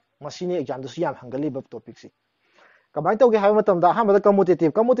ꯌꯥꯎꯔꯤ ꯃꯁꯤꯅꯤ ꯑꯦꯛꯖꯥꯝꯗꯁꯨ ꯌꯥꯝ ꯍꯪꯒꯠꯂꯤꯕ ꯇꯣꯄꯤꯛꯁꯤ ꯀꯃꯥꯏꯅ ꯇꯧꯒꯦ ꯍꯥꯏꯕ ꯃꯇꯝꯗ ꯑꯍꯥꯟꯕꯗ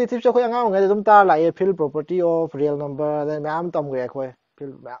ꯀꯝꯃꯨꯇꯦꯇꯤꯚꯁꯦ ꯑꯩꯈꯣꯏ ꯑꯉꯥꯡ ꯑꯣꯏꯔꯤꯉꯩꯗ ꯑꯗꯨꯝ ꯇꯥꯔ ꯂꯥꯛꯑꯦ feel property of real number ꯑꯗꯩ ꯃꯌꯥꯝ ꯇꯝꯈ꯭ꯔꯦ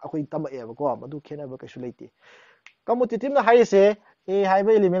ꯑꯩꯈꯣꯏ ꯇꯝꯃꯛꯑꯦꯕꯀꯣ ꯃꯗꯨ ꯈꯦꯠꯅꯕ ꯀꯩꯁꯨ ꯂꯩꯇꯦ ꯀꯝꯃꯨꯇꯦꯇꯤꯚꯅ ꯍꯥꯏꯔꯤꯁꯦ a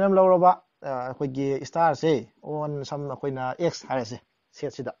ꯍꯥꯏꯕ ꯏꯂꯤꯃꯦꯟ ꯑꯃ ꯂꯧꯔꯕ ꯑꯩꯈꯣꯏꯒꯤ ꯁ꯭ꯇꯥꯔꯁꯦ ꯑꯣꯟ ꯁꯝ ꯑꯩꯈꯣꯏꯅ x ꯍꯥꯏꯔꯁꯦ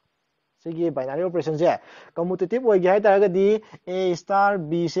ꯁꯦꯠꯁꯤꯗ ꯁꯤꯒꯤ ꯕꯥꯏꯅꯥꯔꯤ ꯑꯣꯄꯔꯦꯁꯟꯁꯦ ꯀꯝꯃꯨꯇꯦꯇꯤꯚ ꯑꯣꯏꯒꯦ ꯍꯥꯏꯇꯥꯔꯒꯗꯤ a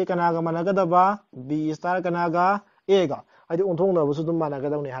b ꯁꯦ ꯀꯅꯥꯒ ꯃꯥꯟꯅꯒꯗꯕ b ꯀꯅꯥꯒ aꯒ ꯍꯥꯏꯗꯤ ꯑꯣꯟꯊꯣꯛꯅꯕꯁꯨ ꯑꯗꯨꯝ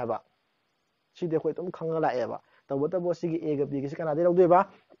ꯃꯥꯟꯅꯒꯗꯧꯅꯤ ꯍꯥꯏꯕ ꯁꯤꯗꯤ ꯑꯩꯈꯣꯏ ꯑꯗꯨꯝ ꯈꯪꯉ ꯂꯥꯛꯑꯦꯕ ꯇꯧꯕꯇꯕꯨ ꯁꯤꯒꯤ aꯒ bꯒꯁꯤ ꯀꯅꯥꯗꯒꯤ ꯂꯧꯗꯣꯏꯕ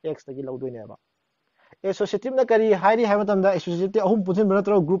x ꯗꯒꯤ ꯂꯧꯗꯣꯏꯅꯦꯕ ꯑꯦꯁꯣꯁꯤꯌꯦꯇꯤꯚꯅ ꯀꯔꯤ ꯍꯥꯏꯔꯤ ꯍꯥꯏꯕ ꯃꯇꯝꯗ ꯑꯦꯁꯣꯁꯤꯌꯦꯇꯤꯚ ꯑꯍꯨꯝ ꯄꯨꯟꯁꯤꯟꯕ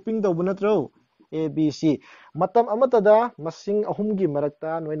ꯅꯠꯇ꯭ꯔꯣ ꯒ꯭ꯔꯨꯄꯤꯡ ꯇꯧꯕ ꯅꯠꯇ꯭ꯔꯣ a b c ꯃꯇꯝ ꯑꯃꯠꯇꯗ ꯃꯁꯤꯡ ꯑꯍꯨꯝꯒꯤ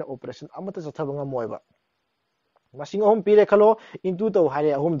ꯃꯔꯛꯇ ꯅꯣꯏꯅ ꯑꯣꯄꯔꯦꯁꯟ ꯑꯃꯠꯇ ꯆꯠꯊꯕ ꯉꯝꯃꯣꯏꯕ ꯃꯁꯤꯡ ꯑꯍꯨꯝ ꯄꯤꯔꯦ ꯈꯜꯂꯣ ꯏꯟꯇꯨ ꯇꯧ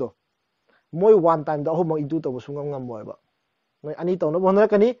ꯍꯥꯏꯔꯦ ꯑꯍꯨꯝꯗꯣ ꯃꯣꯏ 1 ꯇꯥꯏꯝꯗ ꯑꯍꯨꯝꯃꯛ ꯏꯟꯇꯨ ꯇꯧꯕ ꯁꯨꯡꯉꯝ ꯉꯝꯃꯣꯏꯕ ꯅꯣꯏ ꯑꯅꯤ ꯇꯧꯅꯕ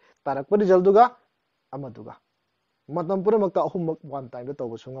ꯍꯣꯠꯅꯔꯛꯀꯅꯤ ꯇꯥꯔꯛꯄ ꯔꯤꯖꯜꯗꯨꯒ ꯑꯃꯗꯨꯒ ꯃꯇꯝ ꯄꯨꯝꯅꯃꯛꯇ ꯑꯍꯨꯝꯃꯛ 1 ꯇꯥꯏꯝꯗ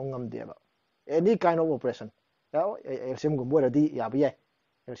ꯇꯧꯕ ꯁꯨꯡꯉꯝ ꯉꯝꯗꯦꯕ ꯑꯦꯅꯤ ꯀꯥꯏꯟ ꯑꯣꯐ ꯑꯣꯄꯔꯦꯁꯟ LCMꯒꯨꯝꯕ ꯑꯣꯏꯔꯗꯤ ꯌꯥꯕ ꯌꯥꯏ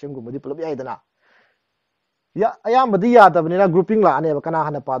LCMꯒꯨꯝꯕꯗꯤ ꯄꯨꯂꯞ ꯌꯥꯏꯗꯅ ꯑꯌꯥꯝꯕꯗꯤ ꯌꯥꯗꯕꯅꯤꯅ ꯒ꯭ꯔꯨꯄꯤꯡ ꯂꯥꯛꯑꯅꯦꯕ ꯀꯅꯥ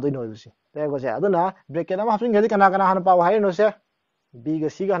ꯍꯥꯟꯅ ꯄꯥꯗꯣꯏꯅꯣ ꯍꯥꯏꯕꯁꯤ ꯇꯥꯏꯀꯣꯁꯦ ꯑꯗꯨꯅ ꯕ꯭ꯔꯦꯀꯦꯠ ꯑꯃ ꯍꯥꯞꯆꯤꯟꯈ꯭ꯔꯗꯤ ꯀꯅꯥ ꯍꯥꯟꯅ ꯄꯥꯎ ꯍꯥꯏꯔꯤꯅꯣꯁꯦ bꯒ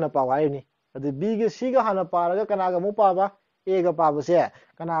cꯒ ꯍꯥꯟꯅ ꯄꯥꯎ ꯍꯥꯏꯔꯤꯅꯤ ꯑꯗꯨ bꯒ cꯒ ꯍꯥꯟꯅ ꯄꯥꯔꯒ ꯀꯅꯥꯒ ꯑꯃꯨꯛ ꯄꯥꯕ aꯒ ꯄꯥꯕꯁꯦ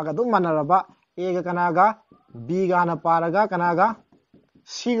ꯀꯅꯥꯒ ꯑꯗꯨꯝ ꯃꯥꯟꯅꯔꯕ aꯒ ꯀꯅꯥꯒ bꯒ ꯍꯥꯟꯅ ꯄꯥꯔꯒ ꯀꯅꯥꯒ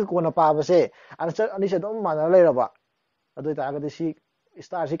cꯒ ꯀꯣꯟꯅ ꯄꯥꯕꯁꯦ ꯑꯟꯁꯔ ꯑꯅꯤꯁꯦ ꯑꯗꯨꯝ ꯃꯥꯟꯅꯔ ꯂꯩꯔꯕ ꯑꯗꯨ ꯑꯣꯏꯇꯥꯔꯒꯗꯤ ꯁꯤ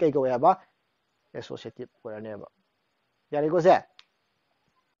ꯁ꯭ꯇꯥꯔꯁꯤ ꯀꯩ ꯀꯧꯋꯦ ꯍꯥꯏꯕ ꯑꯦꯁꯣꯁꯤꯌꯦꯇꯤꯚ ꯑꯣꯏꯔꯅꯦꯕ ꯌꯥꯔꯦꯀꯣꯁꯦ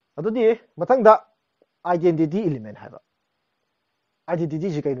ꯑꯗꯨꯗꯤ ꯃꯊꯪꯗ ꯑꯥꯏꯗꯦꯟꯇꯤꯇꯤ ꯏꯂꯤꯃꯦꯟ ꯍꯥꯏꯕ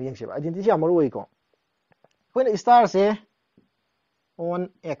ꯑꯥꯏꯗꯦꯟꯇꯤꯇꯤꯁꯤ ꯀꯩꯅꯣ ꯌꯦꯡꯁꯦꯕ ꯑꯥꯏꯗꯦꯟꯇꯤꯇꯤ ꯌꯥꯝ ꯃꯔꯨ ꯑꯣꯏꯀꯣ ꯑꯩꯈꯣꯏꯅ ꯁ꯭ꯇꯥꯔꯁꯦ ꯑꯣꯟ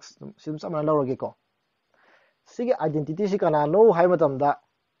x ꯁꯤ ꯑꯗꯨꯝ ꯆꯞ ꯃꯥꯟꯅ ꯂꯧꯔꯒꯦꯀꯣ ꯁꯤꯒꯤ ꯑꯥꯏꯗꯦꯟꯇꯤꯇꯤꯁꯤ ꯀꯅꯥꯅꯣ ꯍꯥꯏꯕ ꯃꯇꯝꯗ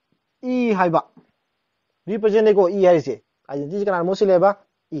e ꯍꯥꯏꯕ ꯔꯤꯄ꯭ꯔꯖꯦꯟꯅꯦꯀꯣ e ꯍꯥꯏꯔꯤꯁꯦ ꯑꯥꯏꯗꯦꯟꯇꯤꯇꯤꯁꯤ ꯀꯅꯥꯅ ꯃꯍꯨꯠ ꯁꯤꯜꯂꯦꯕ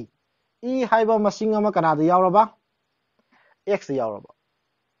e ꯍꯥꯏꯕ ꯃꯁꯤꯡ ꯑꯃ ꯀꯅꯥꯗ ꯌꯥꯎꯔꯕ x ꯗ ꯌꯥꯎꯔꯕ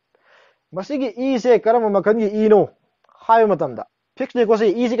ꯃꯁꯤꯒꯤ e ꯁꯦ ꯀꯔꯝꯕ ꯃꯈꯜꯒꯤ e ꯅꯣ ꯍꯥꯏꯕ ꯃꯇꯝꯗ ꯐꯤꯛꯁꯅꯦꯀꯣ ꯁꯤ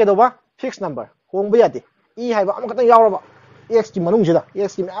e ꯁꯤ ꯀꯩꯗꯧꯕ ꯐꯤꯛꯁ ꯅꯝꯕꯔ ꯍꯣꯡꯕ ꯌꯥꯗꯦ e ꯍꯥꯏꯕ ꯑꯃꯈꯛꯇꯪ ꯌꯥꯎꯔꯕ x ꯀꯤ ꯃꯅꯨꯡꯁꯤꯗ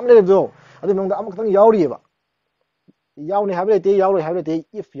x ꯀꯤ ꯃꯌꯥꯝ ꯂꯩꯔꯤꯕꯗꯣ ꯑꯗꯨ ꯃꯅꯨꯡꯗ ꯑꯃꯈꯛꯇꯪ ꯌꯥꯎꯔꯤꯑꯕ ꯌꯥꯎꯅꯤ ꯍꯥꯏꯕ ꯂꯩꯇꯦ ꯌꯥꯎꯔꯣꯏ ꯍꯥꯏꯕ ꯂꯩꯇꯦ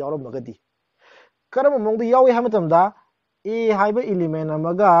if ꯌꯥꯎꯔꯝꯃꯒꯗꯤ ꯀꯔꯝꯕ ꯃꯑꯣꯡꯗ ꯌꯥꯎꯏ ꯍꯥꯏꯕ ꯃꯇꯝꯗ a ꯍꯥꯏꯕ ꯏꯂꯤꯃꯦꯟ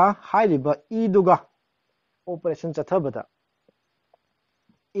ꯑꯃꯒ ꯍꯥꯏꯔꯤꯕ e ꯗꯨꯒ ꯑꯣꯄꯔꯦꯁꯟ ꯆꯠꯊꯕꯗ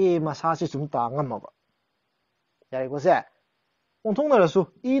a ꯃꯁꯥꯁꯤ ꯁꯨꯝ ꯇꯥ ꯉꯝꯃꯕ ꯌꯥꯔꯦꯀꯣ ꯁꯦ ꯑꯣꯟꯊꯣꯛꯅꯔꯁꯨ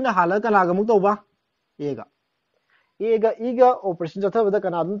e ꯅ ꯍꯥꯜꯂꯒ ꯀꯅꯥꯒ ꯑꯃꯨꯛ ꯇꯧꯕ a ꯒ e ꯒ ꯑꯣꯄꯔꯦꯁꯟ ꯆꯠꯊꯕꯗ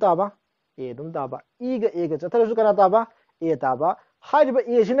ꯀꯅꯥ ꯑꯗꯨꯝ ꯇꯥꯕ a ꯑꯗꯨꯝ ꯇꯥꯕ e ꯒ a ꯒ ꯆꯠꯊꯔꯁꯨ ꯀꯅꯥ ꯇꯥꯕ a ꯇꯥꯕ ꯍꯥꯏꯔꯤꯕ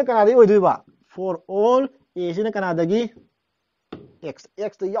a ꯁꯤꯅ ꯀꯅꯥꯗꯒꯤ ꯑꯣꯏꯗꯣꯏꯕ for all a ꯁꯤꯅ ꯀꯅꯥꯗꯒꯤ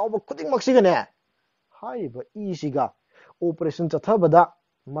x ꯇ ꯌꯥꯎꯕ ꯈꯨꯗꯤꯡꯃꯛꯁꯤꯒꯅꯦ ꯍꯥꯏꯔꯤꯕ e ꯁꯤꯒ ꯑꯣꯄꯔꯦꯁꯟ ꯆꯠꯊꯕꯗ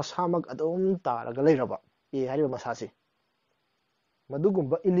ꯃꯁꯥꯃꯛ ꯑꯗꯨꯝ ꯇꯥꯔꯒ ꯂꯩꯔꯕ a ꯍꯥꯏꯔꯤꯕ ꯃꯁꯥꯁꯤ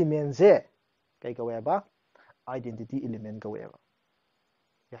ꯃꯗꯨꯒꯨꯝꯕ ꯏꯂꯤꯃꯦꯟꯁꯦ ꯀꯩ ꯀꯧꯋꯦꯕ ꯑꯥꯏꯗꯦꯟꯇꯤꯇꯤ ꯏꯂꯤꯃꯦꯟ ꯀꯧꯋꯦꯕ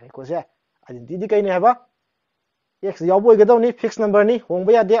ꯌꯥꯔꯦꯀꯣ ꯁꯦ ꯑꯥꯏꯗꯦꯟꯇꯤꯇꯤ ꯀꯩꯅꯤ ꯍꯥꯏꯕ x ꯌꯥꯎꯕ ꯑꯣꯏꯒꯗꯧꯅꯤ ꯐꯤꯛꯁ ꯅꯝꯕꯔꯅꯤ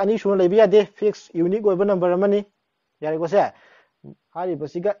ꯍꯣꯡꯕ ꯌꯥꯗꯦ ꯑꯅꯤ ꯁꯨꯅ ꯂꯩꯕ ꯌꯥꯗꯦ ꯐꯤꯛꯁ ꯌꯨꯅꯤꯛ ꯑꯣꯏꯕ ꯅꯝꯕꯔ ꯑꯃꯅꯤ ꯌꯥꯔꯦꯀꯣ ꯁꯦ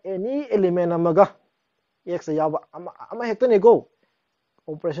ꯍꯥꯏꯔꯤꯕꯁꯤꯒ ꯑꯦꯅꯤ ꯑꯦꯂꯤꯃꯦꯟ ꯑꯃꯒ x ꯌꯥꯎꯕ ꯑꯃ ꯍꯦꯛꯇꯅꯦꯀꯣ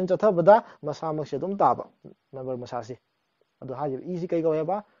ꯑꯣꯄꯔꯦꯁꯟ ꯆꯠꯊꯕꯗ ꯃꯁꯥꯃꯛꯁꯦ ꯑꯗꯨꯝ ꯇꯥꯕ ꯅꯝꯕꯔ ꯃꯁꯥꯁꯤ ꯑꯗꯣ ꯍꯥꯏꯔꯤꯕ e ꯁꯤ ꯀꯩ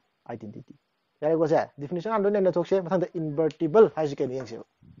ꯀꯧꯋꯦꯕ ꯑꯥꯏꯗꯦꯟꯇꯤꯇꯤ ꯌꯥꯔꯦꯀꯣ ꯁꯦ ꯗꯤꯐꯤꯅꯤꯁꯟ ꯍꯥꯟꯅ ꯂꯣꯏꯅ ꯊꯣꯛꯁꯦ ꯃꯊꯪꯗ ꯏꯟꯚꯔꯇꯤꯕꯜ ꯍꯥꯏꯁꯤ ꯀꯩꯅꯣ ꯌꯦꯡꯁꯦꯕ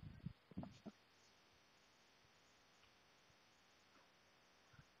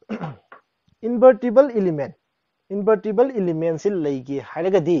invertible element invertible element si leige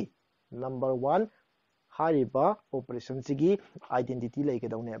hairagadi number 1 hariba operation sigi identity leige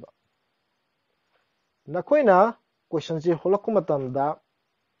dawneba nakoina question si holakku matamda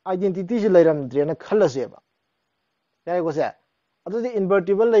identity si leiramdrena khallaseba yai ko se adudi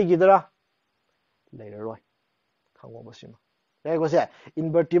invertible leigidara leiraroi khangwa basima yai ko se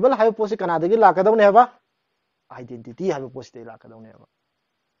invertible hai posi kanadagi lakadawne haba identity hai posi te lakadawne haba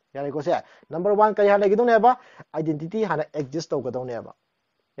yai ko se number 1 kai hana gidawne haba identity hana exist tawgadawne haba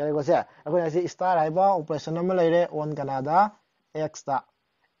yai ko se akoi asi star hai ba operation nama leire on kanada x ta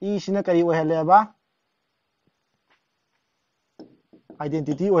e sina kari ohele haba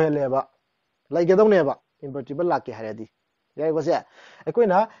identity ohele haba laigedawne haba invertible lakke haradi yai ko se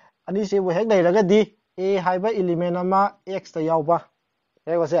akoina ani se wo hek leiragadi a haiba element ama x ta yawba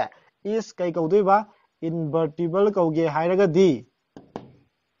yai ko se is kai kaudoiba invertible kauge hairagadi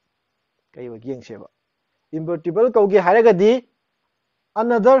kai wa yengseba invertible kauge hairagadi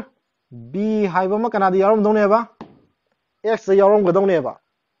another b haiba ma kanadi yarom dawne ba x ta yarom gadawne ba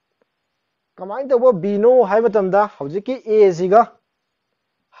kamain tawbo b no haiba tamda hojiki a siga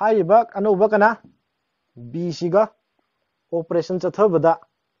haiba anoba kana b siga operation chathabada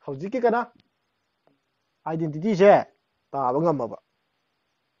hojiki kana identity se taba ngamaba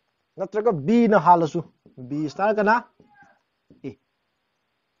natraga b na halasu b star kana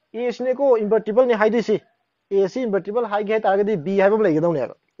a sine ko invertible ni haidi si a si invertible hai ge targadi b haiba leigedawne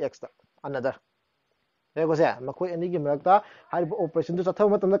ba x ta another ko se makoi ani gi marakta haiba operation du chathaba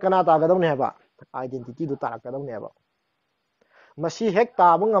matamda kana tagadawne ba identity du tarakadawne ba masi hek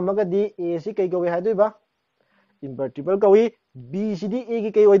taba ngamagadi a si kai gawe haidoiba invertible gawi b si di a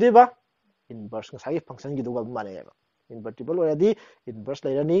gi kai oidoiba inverse ngasai function gi duga mane ba invertible already inverse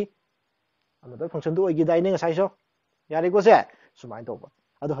lairani another function du oigi daine ngasai so yari ko se sumai toba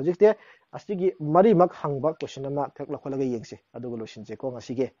adu hojikte asigi mari mak hangba question ama thak lakholaga yengse adu go losinje ko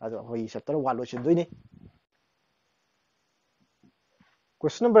ngasige adu hoi chapter 1 losin doini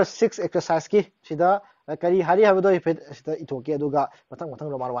question number 6 exercise ki sida kari hari habado sida itoke aduga mathang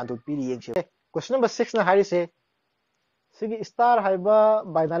roman 1 2 piri yengse question number 6 na hari se sigi star haiba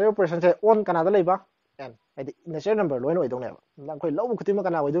binary operation se on kanada leiba n adi natural number loin oidone ba langkhoi lobu khutima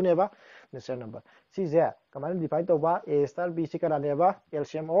kana oidone ba natural number si je kamana define toba a star b si kana ne ba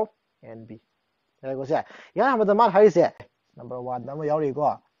LCM of n b ai ko se ya hamada mal hari se number 1 da ma yauri ko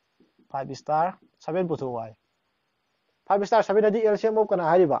 5 star 7 putho wai 5 star 7 adi LCM of kana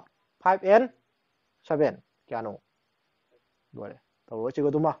hari ba 5n 7 kyano dore tawro chi ko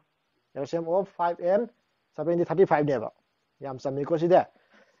duma LCM of 5n 7 di 35 ne ba yam sami ko sida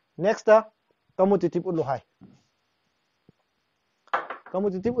next ta commutative utlo hai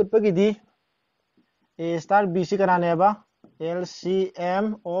commutative utpagi di a star b si kana ne ba LCM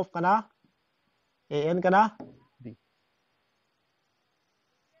of kana an kana b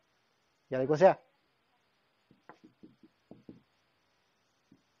yari ko se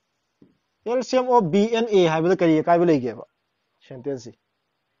LCM of b and a haibada kari kai ba leige ba sentence si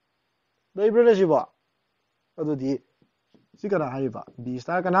dai brele si ba adu di si kana haiba b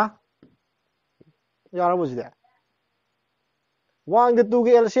star kana yara bo sida 1 ga 2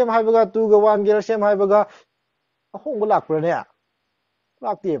 ga LCM haibaga 2 ga 1 ga LCM haibaga ahong lak prane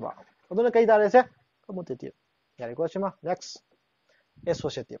lakti ba aduna kai dare se commutative yari ko sima next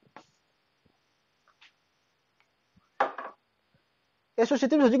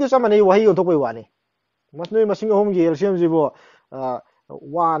associative hojiki samane wahi on thokoi wani masnoi masing ahom gi LCM jibo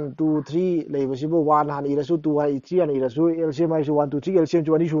 1 2 3 leiba sibo 1 han irasu 2 han 3 han irasu LCM ai 1 2 3 LCM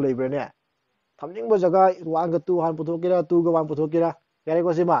 2 ani su leibrane thamning bo jaga 1 ga 2 han puthokira 2 ga 1 puthokira yare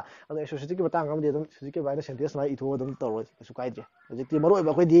ko sima ado associative ki batang amde dum hojiki baina sentence mai itho dum toro su kaidre hojiki maroi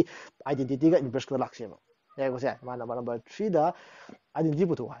ba khoi di identity ga inverse ka laksema yare ko se mana number 3 da identity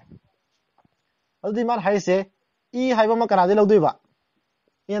putho hai ado di man hai se e haiba ma kana de lodoi ba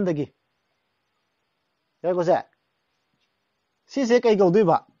en dagi yare ko se si se kai gaudoi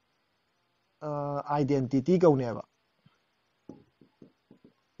ba identity gaune ba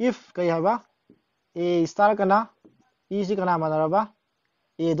if kai haba a star kana e si kana manaraba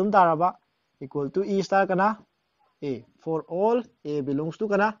a dum taraba equal to e star kana a for all a belongs to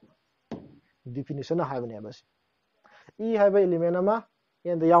kana definition na haiba ne ba si e haiba element ama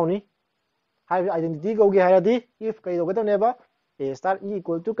en da yauni haiba identity gauge hairadi if kai dogadam ne ba a star e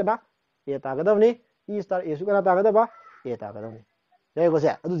equal to kana a tagadam ni e star a su kana tagadaba a tagadam yai ko se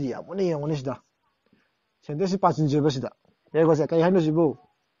adu di amone yamone sida sentence pasin je ba sida yai ko se kai haino sibu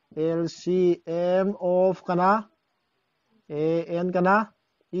LCM of kana an kana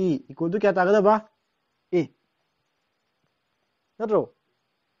e equal to kya tagadaba a natro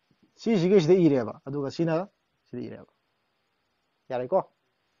si sige sida e reba aduga sina sidi ire ba yare ko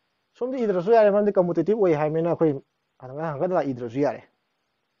somdi idra su yare man competitive way hai mena khoi ananga hanga da idra su yare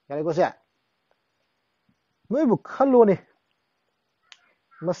ko se noi bu khallo ne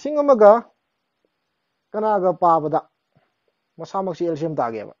masing amaga kanaga pabada masamak si LCM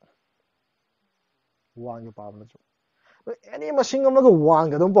tage ba 1 ga pabna chu any masing amaga 1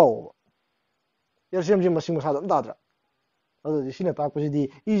 ga dom paw LCM ji masing masa dom dadra adu di sina ta ko di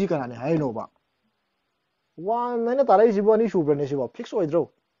easy kana ne hai no ba 1 naina tarai si bo ani super ne si bo fix oi dro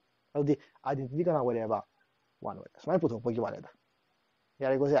adu di identity kana wale ba 1 wale smai puthok pa gi wale da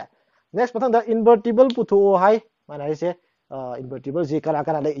yare ko se next pathang da invertible putho hai mana hai se invertible ji kana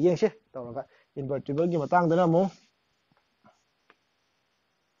kana le yeng se tawra invertible gi matang da na mo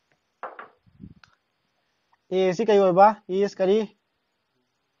a si kai oi ba is kari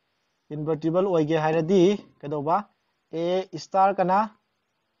invertible oi ge hairadi kado ba a star kana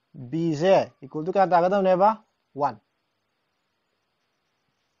b z equal to ka ta ga da ne ba 1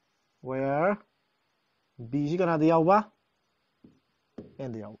 where b si kana da yaw ba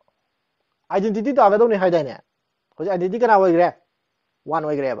and yaw identity ta ga da ne hai dai ne ko identity kana oi gre 1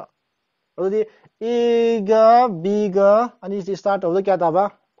 oi gre ba adi a ga b ga ani si start of the kya ta ba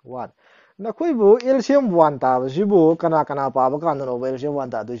 1 na khoi bu LCM 1 ta ba si bu kana kana pa ba kan no LCM 1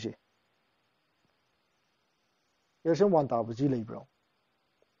 ta du si LCM 1 ta ba ji lei bro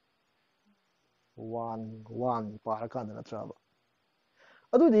 1 pa ra kan na tra ba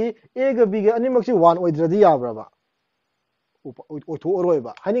adu di a ga b ga ani mak si 1 oi dra di ya bra ba oi thu roi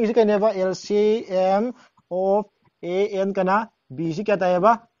ba hani si kai ne ba LCM of a n kana b si kya ta ya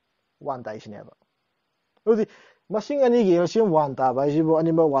ba 1 ta isne ba adu masing ani gi LCM 1 ta ba ji bo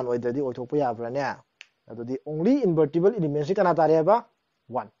ani ma 1 oi dra di oi thok pa ya bra ne adu di only invertible element si kana ta re ba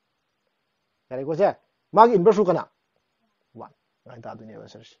 1 yare ko se magi inverse su kana 1 ngai ta du ne ba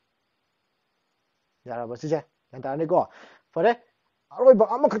sir yara ba si se ngai ta ne ko fare aroi ba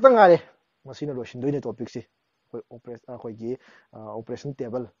ama khatang ngare masina lo shin doi ne topic si koi operation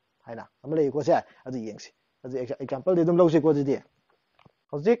table haina amale ko se adu yeng si adu example de dum lo se ko di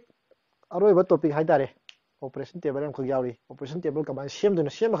hojik aroi ba topic hai tare operation table am khog yauri operation table kamai sem duna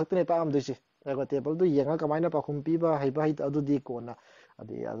sem khaktene ta am dui si ko table du yenga kamai na pa khum pi ba hai ba adu di ko na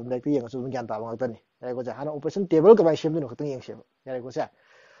adi adu nek ti yenga su gyan ta ba tani ko ja hana operation table kamai sem duna khaktang yeng se ba yare ko se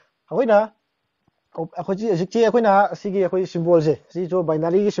hoina akhoji ajikche akoina sigi akoi symbol se si jo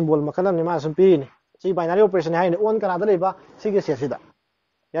binary gi symbol makhalam ni ma sum pi ni si binary operation hai ni on kana da leba sigi se sida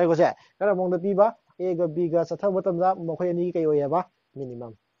yare ko se kara mong da pi ba a ga b ga satha batam da mokhoi ani kai oi ba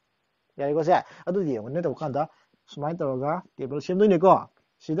minimum yare ko se adu di on ne to kan da sumai to ga table sem doi ne ko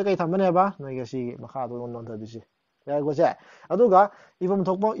sida kai tham ne ba noi ga si makha do non da bi si yare ko se adu ga ibom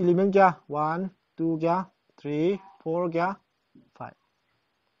thok mo element kya 1 2 kya 3 4 kya 5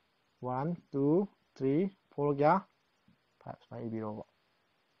 1 2 3 4 kya 5 sumai bi ro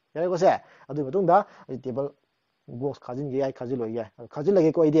yare ko se adu matung da table box khajin ge ai khajil loi ge khajil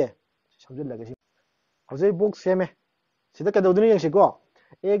lage ko ide samjil lage si hojai box seme sida ka doduni yang si ko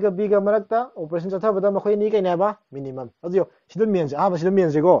a ga b ga marakta operation chatha bada makhoi ni kai na ba minimum adu sida men se ba sida men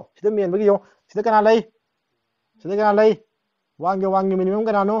se ko sida men ba gi yo sida kana lai 1 ga minimum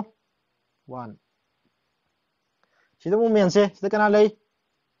kana no 1 sida mu men se sida kana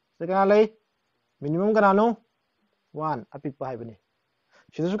lai minimum kana no 1 apik pa hai bani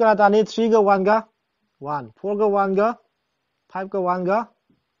sida su kana ta ni 3 ga 1 ga 1 4 ga 1 ga 5 ga 1 ga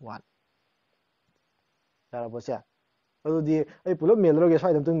 1 yara bo se adu di ai pulop men ro ge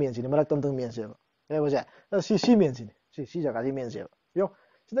sai dam tung men si ni marak tam tung men se ba yara bo se si men si ni si ja ga di men se ba yo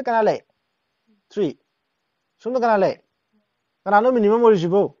sida kana lai 3 sum da kana lai kana no minimum ori si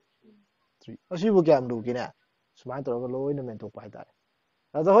bo 3 asi bo kya am du ki na smai to ga loi na men to pai ta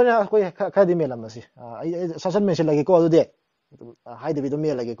adu hoina koi kha di melam si ai sasan men se lagi ko adu de hai de bi do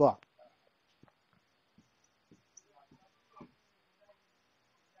me lagi ko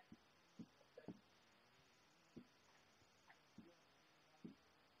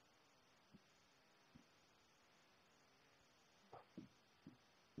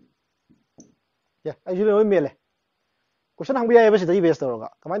ya ai jule oi mele question hang bi ai ba si dai base to ga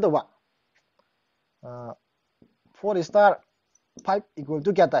kamai to ba 4 star 5 equal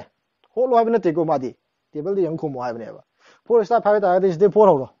to kya tai ho lo hai na te ko ma di table de yang khum hai ne ba 4 star 5 ta de 4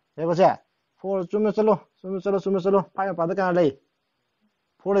 ho lo ye ko se 4 chum chalo 5 pa da kana lai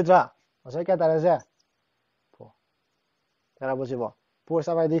 4 le tra masai kya ta ra se 4 kara bo si bo 4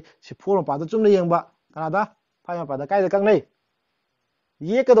 star 5 di si 4 pa da chum le yang ba kana da 5 pa da kai da kang lai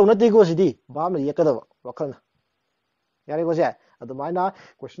ye ka do na te ko si di ba ma ye ka do wakal na yare ko se adu mai na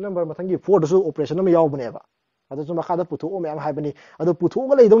question number mathang gi 4 da su operation ma yaw bune ba ꯑꯗꯨꯁꯨ ꯃꯈꯥꯗ ꯄꯨꯊꯣꯛꯑꯣ ꯃꯌꯥꯝ ꯍꯥꯏꯕꯅꯤ ꯑꯗꯨ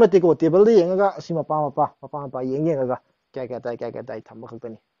ꯄꯨꯊꯣꯛꯑꯒ ꯂꯩꯗꯧ ꯅꯠꯇꯦꯀꯣ ꯇꯦꯕꯜꯗ ꯌꯦꯡꯉꯒ ꯑꯁꯤ ꯃꯄꯥ ꯌꯦꯡꯉꯒ ꯀꯌꯥ ꯇꯥꯏ ꯊꯝꯕ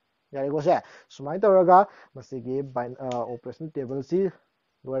ꯈꯛꯇꯅꯤ ꯌꯥꯔꯦꯀꯣ ꯁꯦ ꯁꯨꯃꯥꯏꯅ ꯇꯧꯔꯒ ꯃꯁꯤꯒꯤ ꯑꯣꯄꯔꯦꯁꯟ ꯇꯦꯕꯜꯁꯤ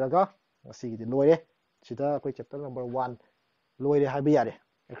ꯂꯣꯏꯔꯒ ꯉꯁꯤꯒꯤꯗꯤ ꯂꯣꯏꯔꯦ ꯁꯤꯗ ꯑꯩꯈꯣꯏ ꯆꯦꯞꯇꯔ ꯅꯝꯕꯔ 1 ꯂꯣꯏꯔꯦ ꯍꯥꯏꯕ ꯌꯥꯔꯦ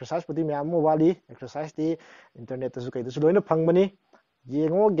ꯑꯦꯛꯁꯔꯁꯥꯏꯖꯄꯨꯗꯤ ꯃꯌꯥꯝ ꯑꯃ ꯋꯥꯠꯂꯤ ꯑꯦꯛꯁꯔꯁꯥꯏꯖꯇꯤ ꯏꯟꯇꯔꯅꯦꯠꯇꯁꯨ ꯀꯩꯗꯁꯨ ꯂꯣꯏꯅ ꯐꯪꯕꯅꯤ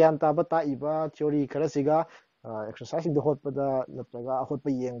ꯌꯦꯡꯉꯣ ꯒ꯭ꯌꯥꯟ ꯇꯥꯕ ꯇꯥꯛꯏꯕ ꯊꯤꯑꯣꯔꯤ ꯈꯔꯁꯤꯒ ꯑꯦꯛꯁꯔꯁꯥꯏꯖꯁꯤꯡꯗꯣ ꯍꯣꯠꯄꯗ ꯅꯠꯇ꯭ꯔꯒ ꯑꯍꯣꯠꯄ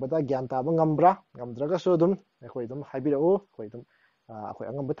ꯌꯦꯡꯕꯗ ꯒ꯭ꯌꯥꯟ ꯇꯥꯕ ꯉꯝꯕ꯭ꯔꯥ ꯉꯝꯗ꯭ꯔꯒꯁꯨ ꯑꯗꯨꯝ ꯑꯩꯈꯣꯏ ꯑꯗꯨꯝ ꯍꯥꯏꯕꯤꯔꯛꯎ ꯑꯩꯈꯣꯏ ꯑꯗꯨꯝ ꯑꯩꯈꯣꯏ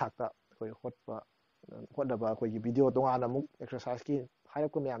ꯑꯉꯝꯕ ꯊꯥꯛꯇ ꯑꯩꯈꯣই ꯍꯣꯠꯅꯕ ꯑꯩꯈꯣꯏꯒꯤ ꯚꯤꯗꯤꯑꯣ ꯇꯣꯉꯥꯟꯅ ꯑꯃꯨꯛ ꯑꯦꯛꯁꯔꯁꯥꯏꯖꯀꯤ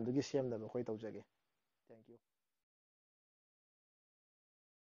ꯍꯥꯏꯔꯛꯄ ꯃꯌꯥꯝꯗꯨꯒꯤ ꯁꯦꯝꯅꯕ ꯑꯩꯈꯣꯏ ꯇꯧꯖꯒꯦ